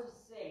I were to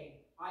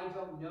say I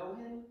don't know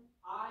him,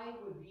 I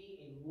would be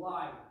a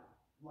liar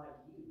like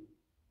you.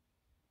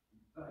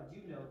 But I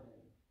do know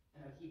him,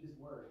 and I keep his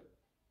word.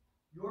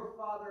 Your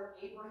father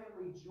Abraham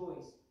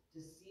rejoiced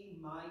to see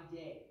my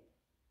day.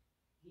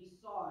 He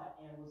saw it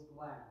and was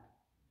glad.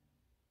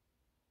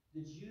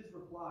 The Jews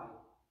replied,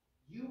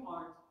 you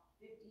aren't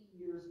 50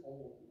 years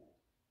old yet,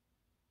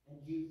 and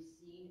you've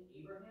seen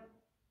Abraham?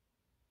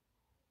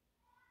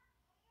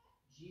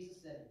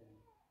 Jesus said to him,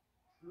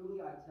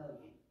 truly I tell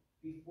you,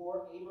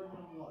 before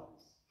Abraham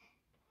was,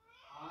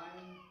 I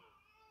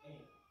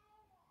am.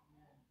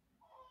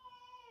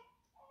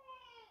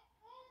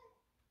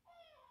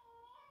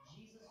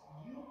 Jesus,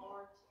 you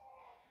aren't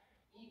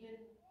even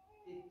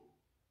 50.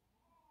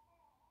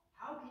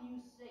 How can you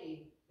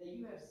say that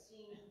you have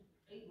seen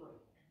Abraham?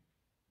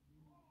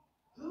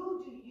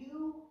 Who do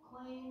you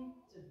claim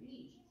to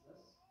be,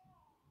 Jesus?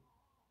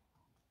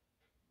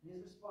 And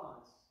his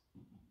response,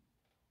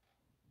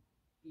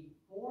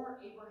 before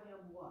Abraham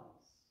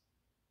was,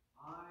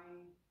 I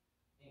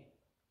am.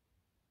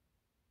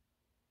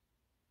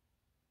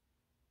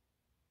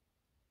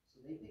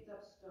 So they picked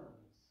up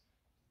stones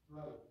to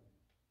throw at him.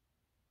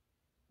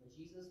 But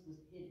Jesus was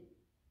hidden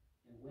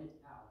and went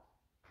out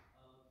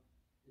of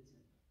the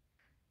temple.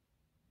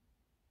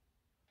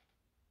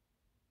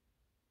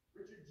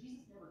 Richard,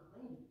 Jesus never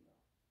claimed to be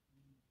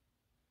God.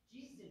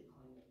 Jesus didn't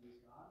claim that he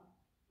was God.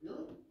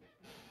 Really? Because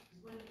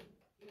when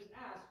he was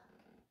asked,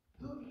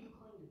 who do you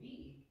claim to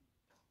be?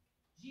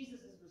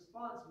 Jesus'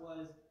 response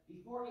was,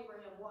 before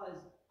Abraham was,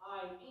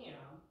 I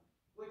am,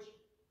 which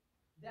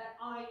that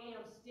I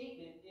am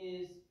statement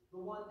is the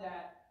one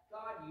that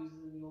God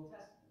uses in the Old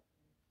Testament.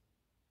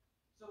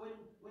 So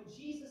when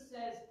Jesus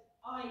says,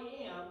 I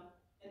am,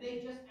 and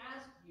they've just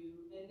asked you,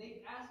 and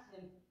they've asked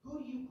him, who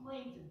do you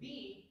claim to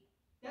be?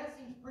 That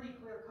seems pretty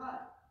clear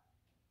cut.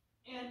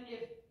 And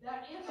if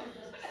that answer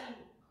doesn't seem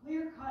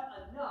clear cut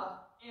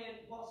enough, and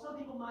while some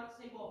people might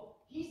say, well,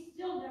 he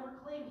still never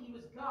claimed he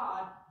was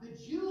God, the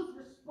Jews'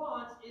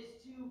 response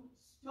is to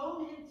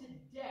stone him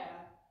to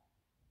death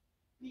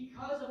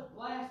because of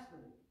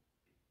blasphemy.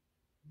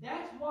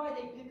 That's why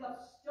they pick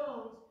up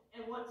stones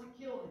and want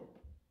to kill him.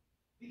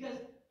 Because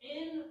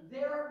in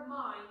their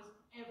minds,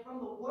 and from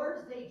the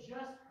words they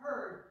just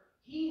heard,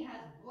 he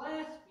has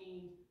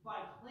blasphemed by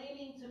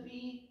claiming to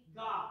be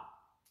God.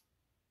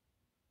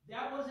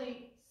 That was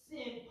a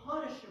sin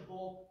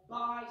punishable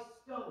by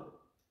stoning.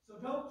 So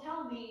don't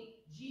tell me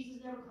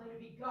Jesus never claimed to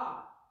be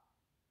God.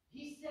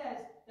 He says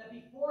that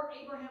before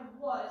Abraham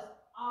was,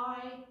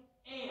 I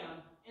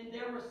am, and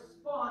their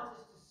response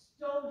is to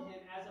stone him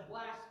as a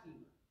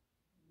blasphemer.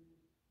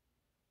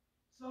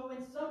 So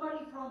when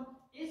somebody from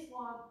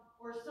Islam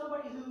or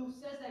somebody who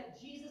says that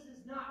Jesus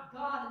is not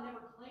God and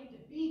never claimed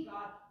to be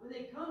God, when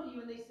they come to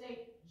you and they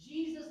say,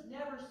 Jesus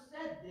never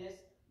said this,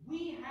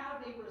 we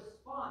have a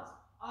response.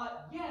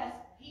 Yes,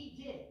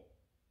 he did.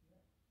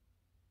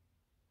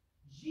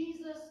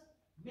 Jesus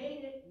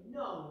made it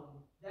known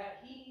that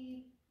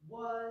he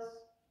was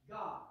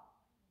God.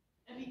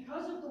 And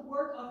because of the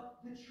work of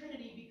the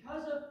Trinity,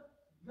 because of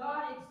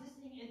God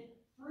existing in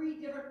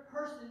three different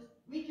persons,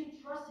 we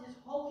can trust his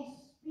Holy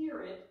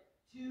Spirit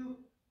to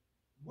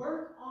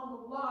work on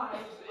the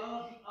lives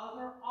of the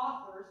other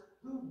authors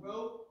who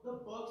wrote the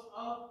books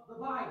of the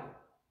Bible.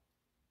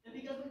 And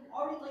because we've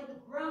already laid the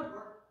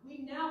groundwork,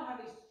 we now have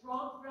a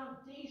strong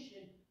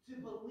foundation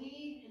to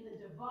believe in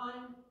the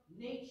divine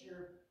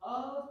nature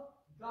of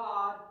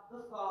God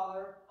the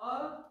Father,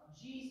 of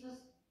Jesus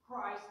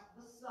Christ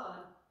the Son,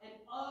 and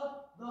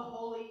of the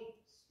Holy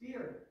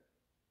Spirit.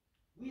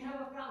 We have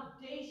a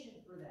foundation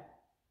for that.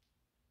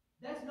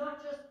 That's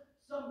not just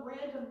some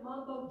random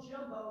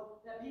mumbo-jumbo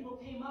that people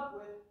came up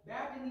with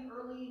back in the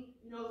early,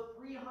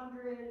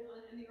 300,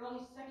 in the early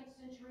 2nd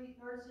century,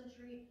 3rd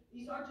century.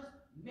 These aren't just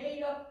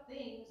made-up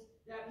things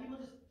that people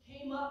just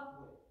came up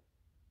with.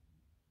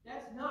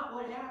 That's not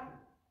what happened.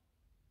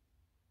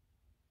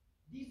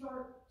 These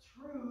are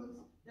truths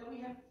that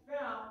we have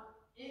found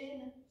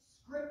in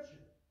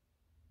Scripture.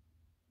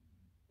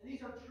 And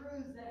these are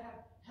truths that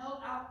have held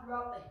out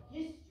throughout the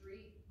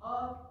history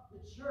of the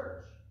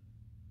church.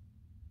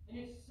 And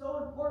it's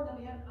so important that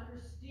we have an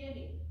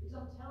understanding. Because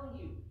I'm telling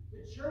you,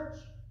 the church,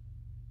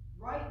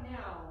 right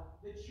now,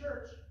 the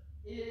church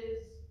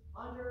is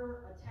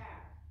under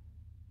attack.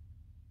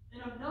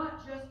 And I'm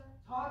not just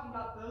talking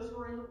about those who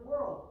are in the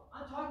world.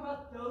 I'm talking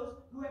about those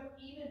who have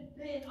even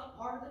been a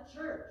part of the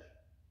church.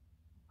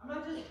 I'm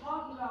not just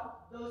talking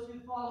about those who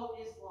follow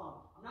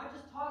Islam. I'm not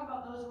just talking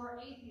about those who are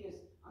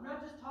atheists. I'm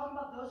not just talking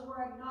about those who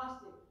are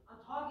agnostic.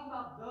 I'm talking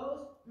about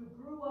those who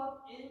grew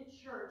up in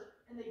church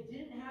and they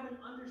didn't have an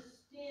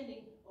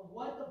understanding of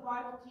what the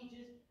Bible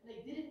teaches, and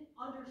they didn't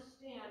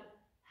understand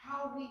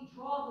how we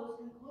draw those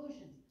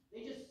conclusions.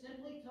 They just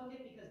simply took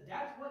it because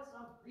that's what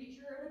some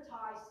preacher in a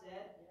tie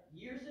said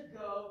years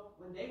ago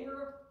when they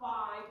were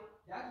 5.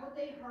 That's what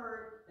they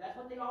heard. That's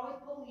what they always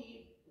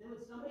believed. And then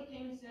when somebody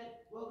came and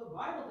said, well, the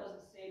Bible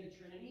doesn't say the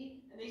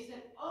Trinity, and they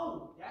said,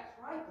 oh, that's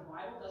right, the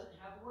Bible doesn't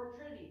have the word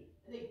Trinity.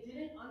 And they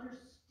didn't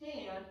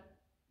understand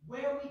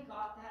where we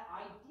got that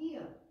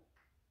idea.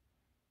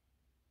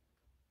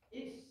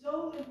 It's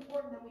so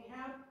important that we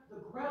have the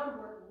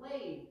groundwork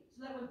laid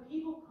so that when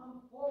people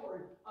come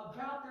forward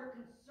about their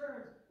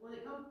concerns, when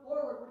they come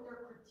forward with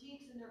their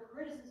critiques and their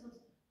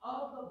criticisms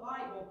of the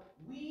Bible,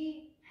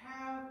 we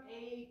have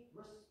a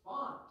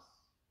response.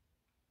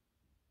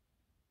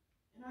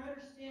 And I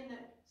understand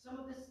that some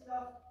of this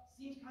stuff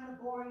seems kind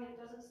of boring and it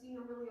doesn't seem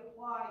to really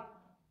apply.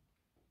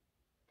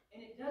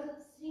 And it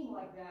doesn't seem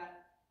like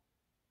that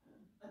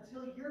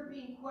until you're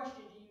being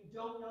questioned and you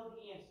don't know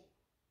the answer.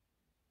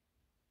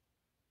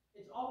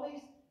 It's always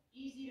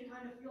easy to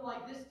kind of feel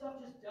like this stuff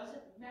just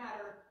doesn't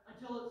matter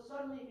until it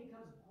suddenly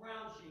becomes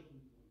ground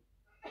shaking for you.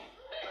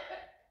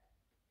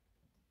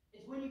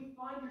 It's when you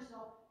find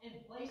yourself in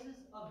places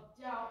of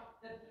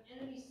doubt that the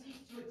enemy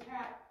seeks to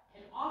attack,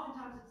 and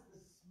oftentimes it's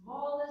the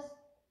smallest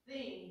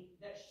thing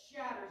that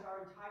shatters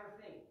our entire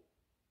faith.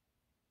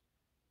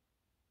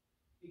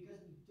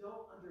 Because we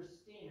don't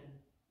understand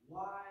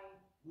why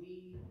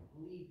we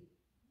believe it.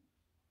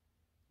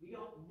 We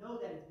don't know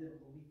that it's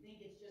biblical. We think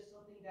it's just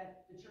something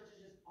that the church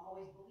has just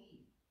always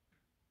believed.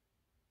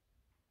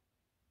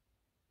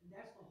 And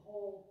that's the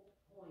whole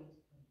point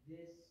of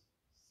this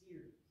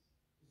series.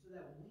 So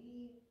that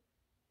we,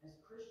 as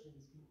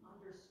Christians, can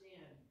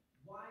understand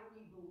why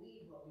we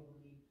believe what we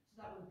believe.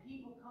 So that when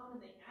people come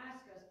and they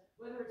ask us,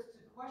 whether it's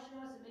to question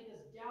us and make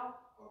us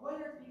doubt, or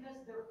whether it's because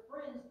they're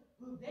friends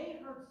who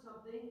they heard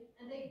something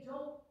and they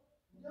don't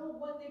know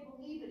what they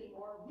believe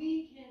anymore,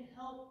 we can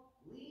help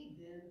lead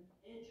them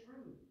in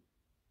truth.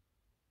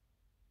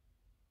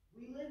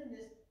 We live in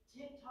this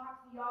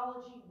TikTok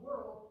theology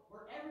world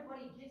where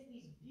everybody gets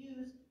these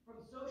views from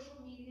social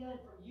media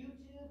and from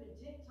YouTube and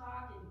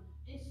TikTok and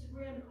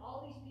Instagram and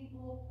all these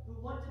people who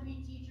want to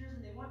be teachers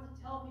and they want to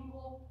tell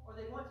people, or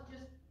they want to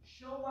just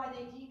show why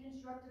they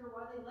deconstructed or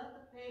why they left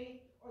the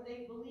faith, or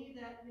they believe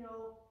that,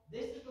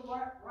 this is the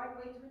right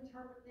way to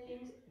interpret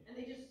things, and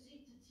they just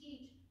seek to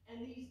teach, and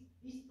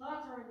these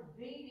thoughts are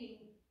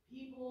invading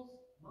people's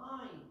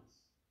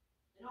minds.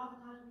 And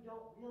oftentimes we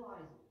don't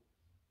realize it.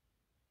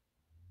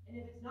 And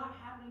if it's not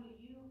happening to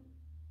you,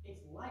 it's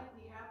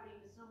likely happening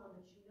to someone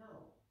that you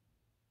know.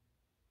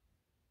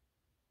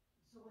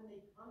 So when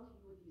they come to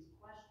you with these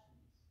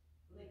questions,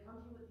 when they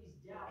come to you with these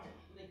doubts,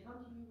 when they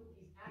come to you with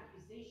these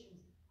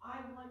accusations,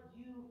 I want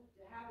you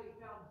to have a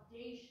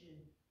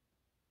foundation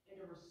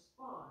and a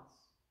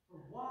response for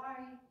why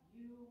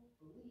you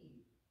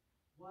believe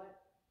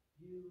what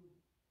you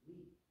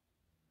believe.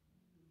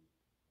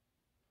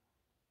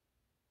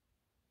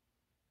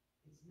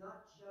 It's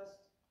not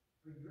just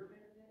for your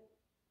benefit,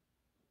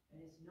 and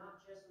it's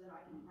not just so that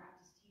I can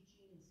practice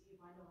teaching and see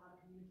if I know how to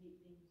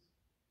communicate things.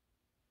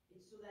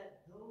 It's so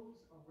that those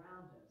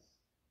around us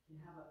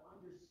can have an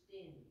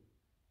understanding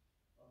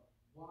of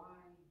why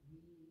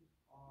we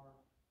are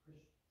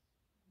Christians.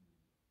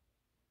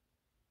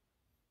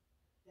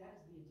 That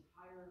is the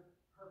entire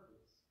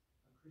purpose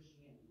of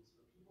Christianity. It's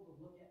for people to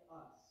look at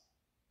us,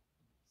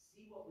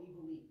 see what we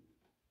believe,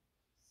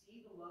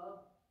 see the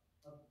love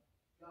of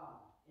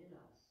God in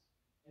us,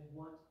 and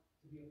want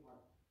to be a part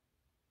of it.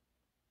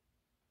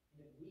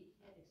 And if we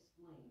can't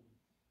explain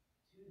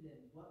to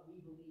them what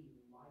we believe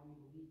and why we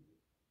believe it,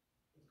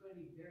 it's going to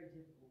be very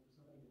difficult for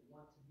somebody to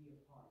want to be a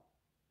part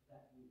of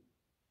that community.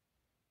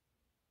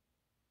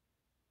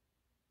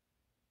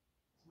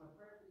 So my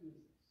prayer for you is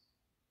this.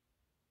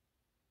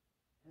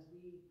 As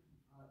we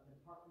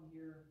depart from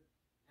here,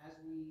 as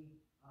we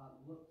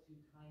look to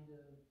kind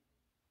of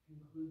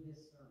conclude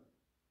this sermon,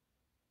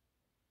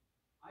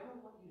 I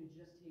don't want you to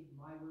just take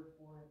my word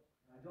for it,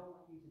 and I don't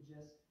want you to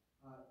just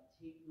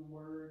take the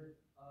word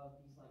of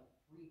these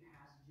free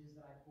passages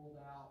that I pulled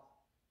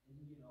out, and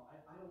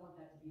I don't want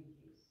that to be the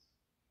case.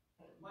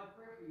 My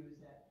prayer for you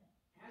is that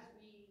as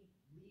we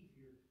leave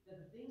here, that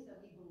the things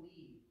that we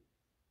believe,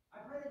 I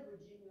pray that you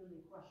would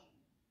genuinely question,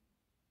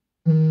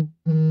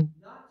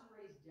 not to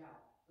raise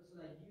doubt, but so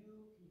that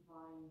you can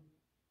find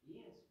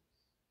the answers.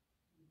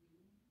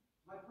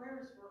 My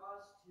prayer is for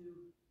us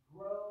to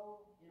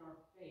grow in our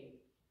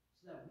faith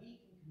so that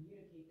we can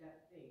communicate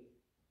that faith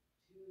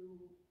to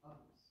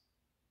others.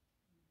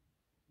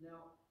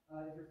 Now,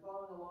 if you're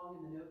following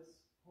along in the notes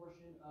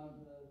portion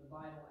of the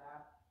Bible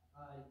app,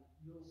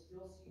 you'll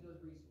still see those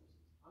resources.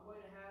 I'm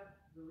going to have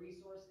the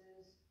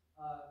resources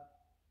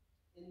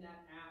in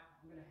that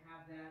app. I'm going to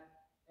have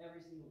that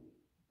every single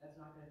week. That's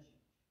not going to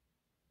change.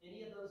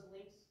 Any of those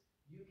links,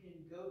 you can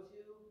go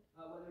to,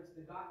 whether it's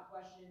the Got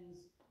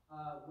Questions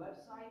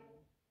website.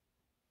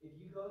 If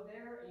you go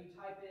there and you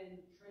type in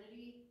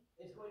Trinity,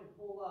 it's going to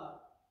pull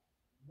up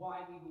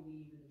why we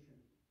believe in the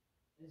Trinity.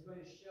 And it's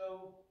going to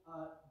show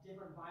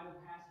different Bible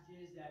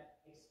passages that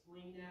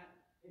explain that.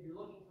 If you're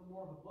looking for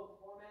more of a book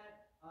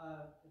format,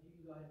 if you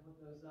can go ahead and put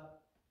those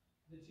up.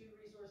 The two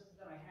resources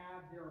that I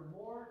have, there are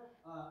more.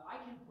 I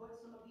can put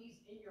some of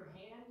these in your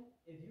hand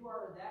if you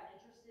are that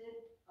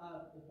interested.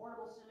 The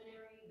Portable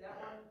Seminary, that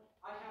one,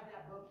 I have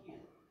that book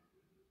here.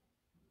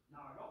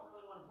 Now, I don't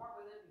really want to part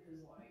with it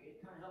because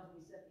it kind of helps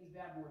me set these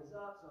bad boys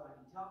up so I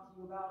can talk to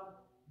you about them,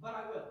 but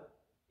I will.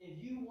 If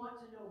you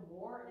want to know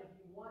more, and if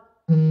you want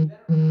a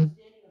better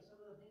understanding of some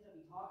of the things that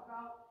we talk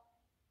about,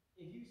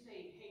 if you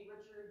say, hey,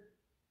 Richard,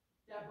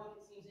 that book,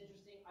 it seems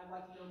interesting, I'd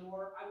like to know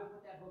more, I will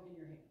put that book in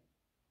your hand.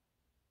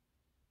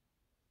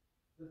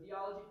 The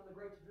Theology from the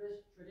Great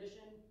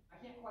Tradition, I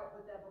can't quite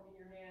put that book in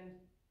your hand.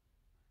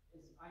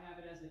 I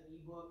have it as an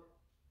ebook.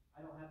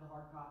 I don't have the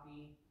hard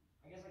copy.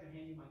 I guess I could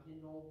hand you my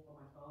Kindle or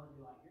my phone and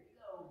be like, here you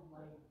go.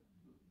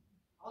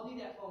 I'll need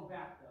that phone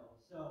back though.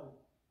 So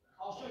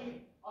I'll show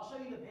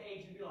you the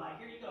page and be like,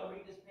 here you go,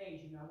 read this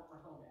page, and I want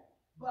my phone back.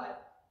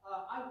 But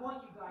I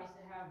want you guys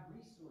to have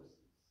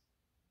resources.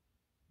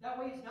 That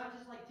way it's not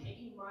just like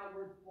taking my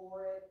word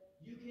for it.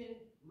 You can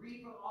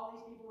read from all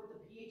these people with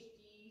the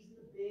PhDs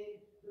and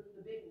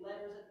the big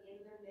letters at the end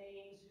of their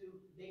names who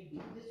they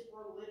do this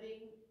for a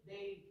living.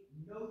 They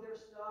know their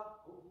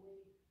stuff,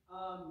 hopefully.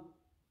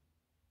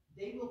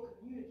 They will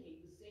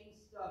communicate the same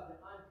stuff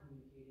that I'm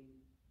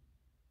communicating,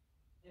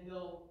 and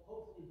they'll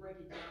hopefully break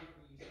it down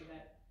for you so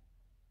that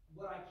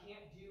what I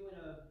can't do in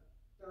a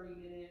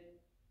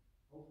 30-minute,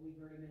 hopefully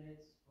 30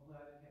 minutes,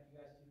 hopefully I haven't kept you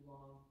guys too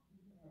long,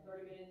 a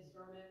 30-minute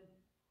sermon,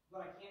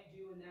 what I can't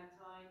do in that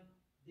time,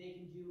 they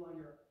can do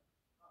on your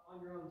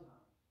own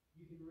time.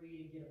 You can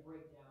read and get a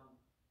breakdown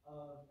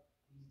of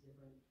these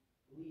different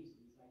beliefs,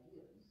 these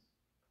ideas.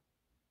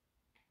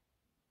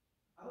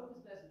 I hope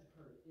this message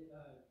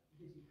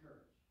gives you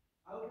courage.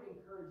 I hope it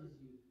encourages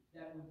you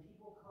that when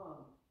people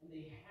come and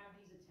they have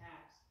these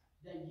attacks,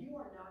 that you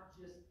are not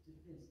just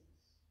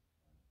defenseless,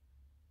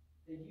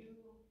 that you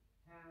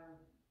have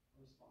a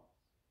response.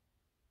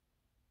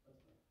 Let's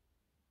pray.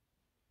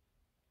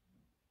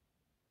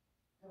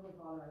 Heavenly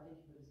Father, I thank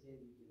you for this day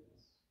that you've given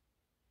us.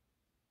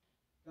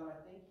 God, I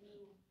thank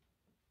you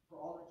for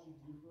all that you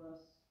do for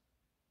us.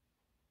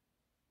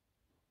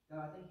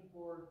 God, I thank you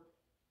for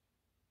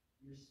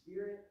your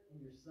Spirit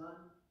and your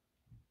Son.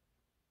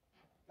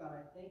 God,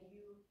 I thank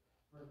you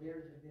for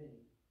their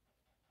divinity,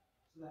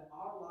 so that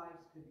our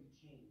lives could be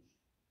changed.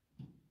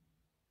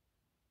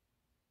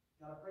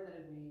 God, I pray that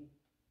as we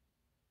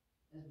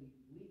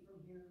leave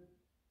from here,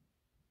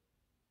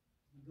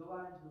 as we go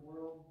out into the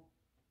world,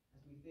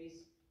 as we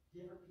face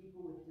different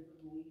people with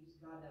different beliefs,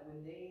 God, that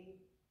when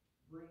they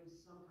bring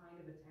some kind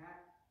of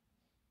attack,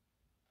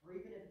 or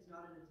even if it's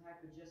not an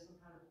attack, but just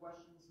some kind of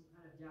question, some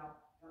kind of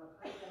doubt, God, I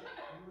pray that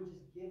you would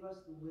just give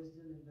us the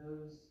wisdom in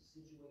those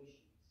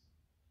situations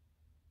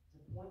to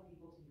point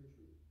people to your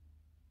truth.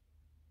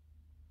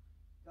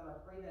 God, I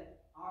pray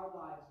that our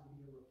lives will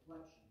be a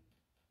reflection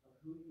of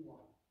who you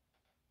are.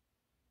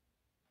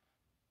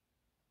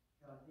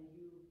 God, I thank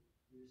you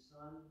for your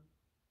Son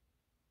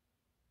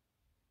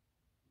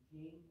who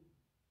came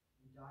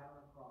and died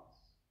on a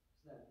cross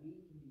so that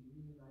we can be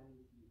reunited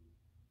with you.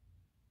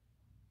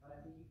 God,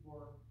 I thank you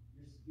for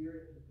your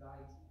Spirit who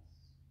guides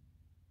us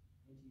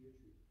into your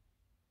truth.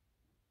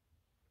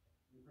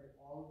 We pray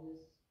all of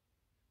this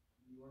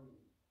in your name.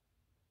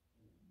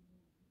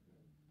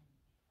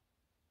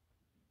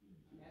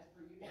 As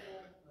per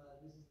usual,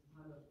 this is the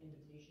time of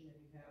invitation.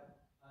 If you have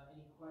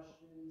any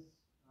questions,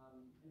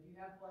 if you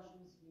have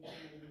questions, anything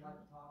that you would like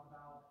to talk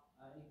about,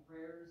 any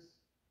prayers,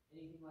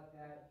 anything like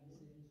that, any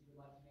decisions you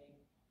would like to make,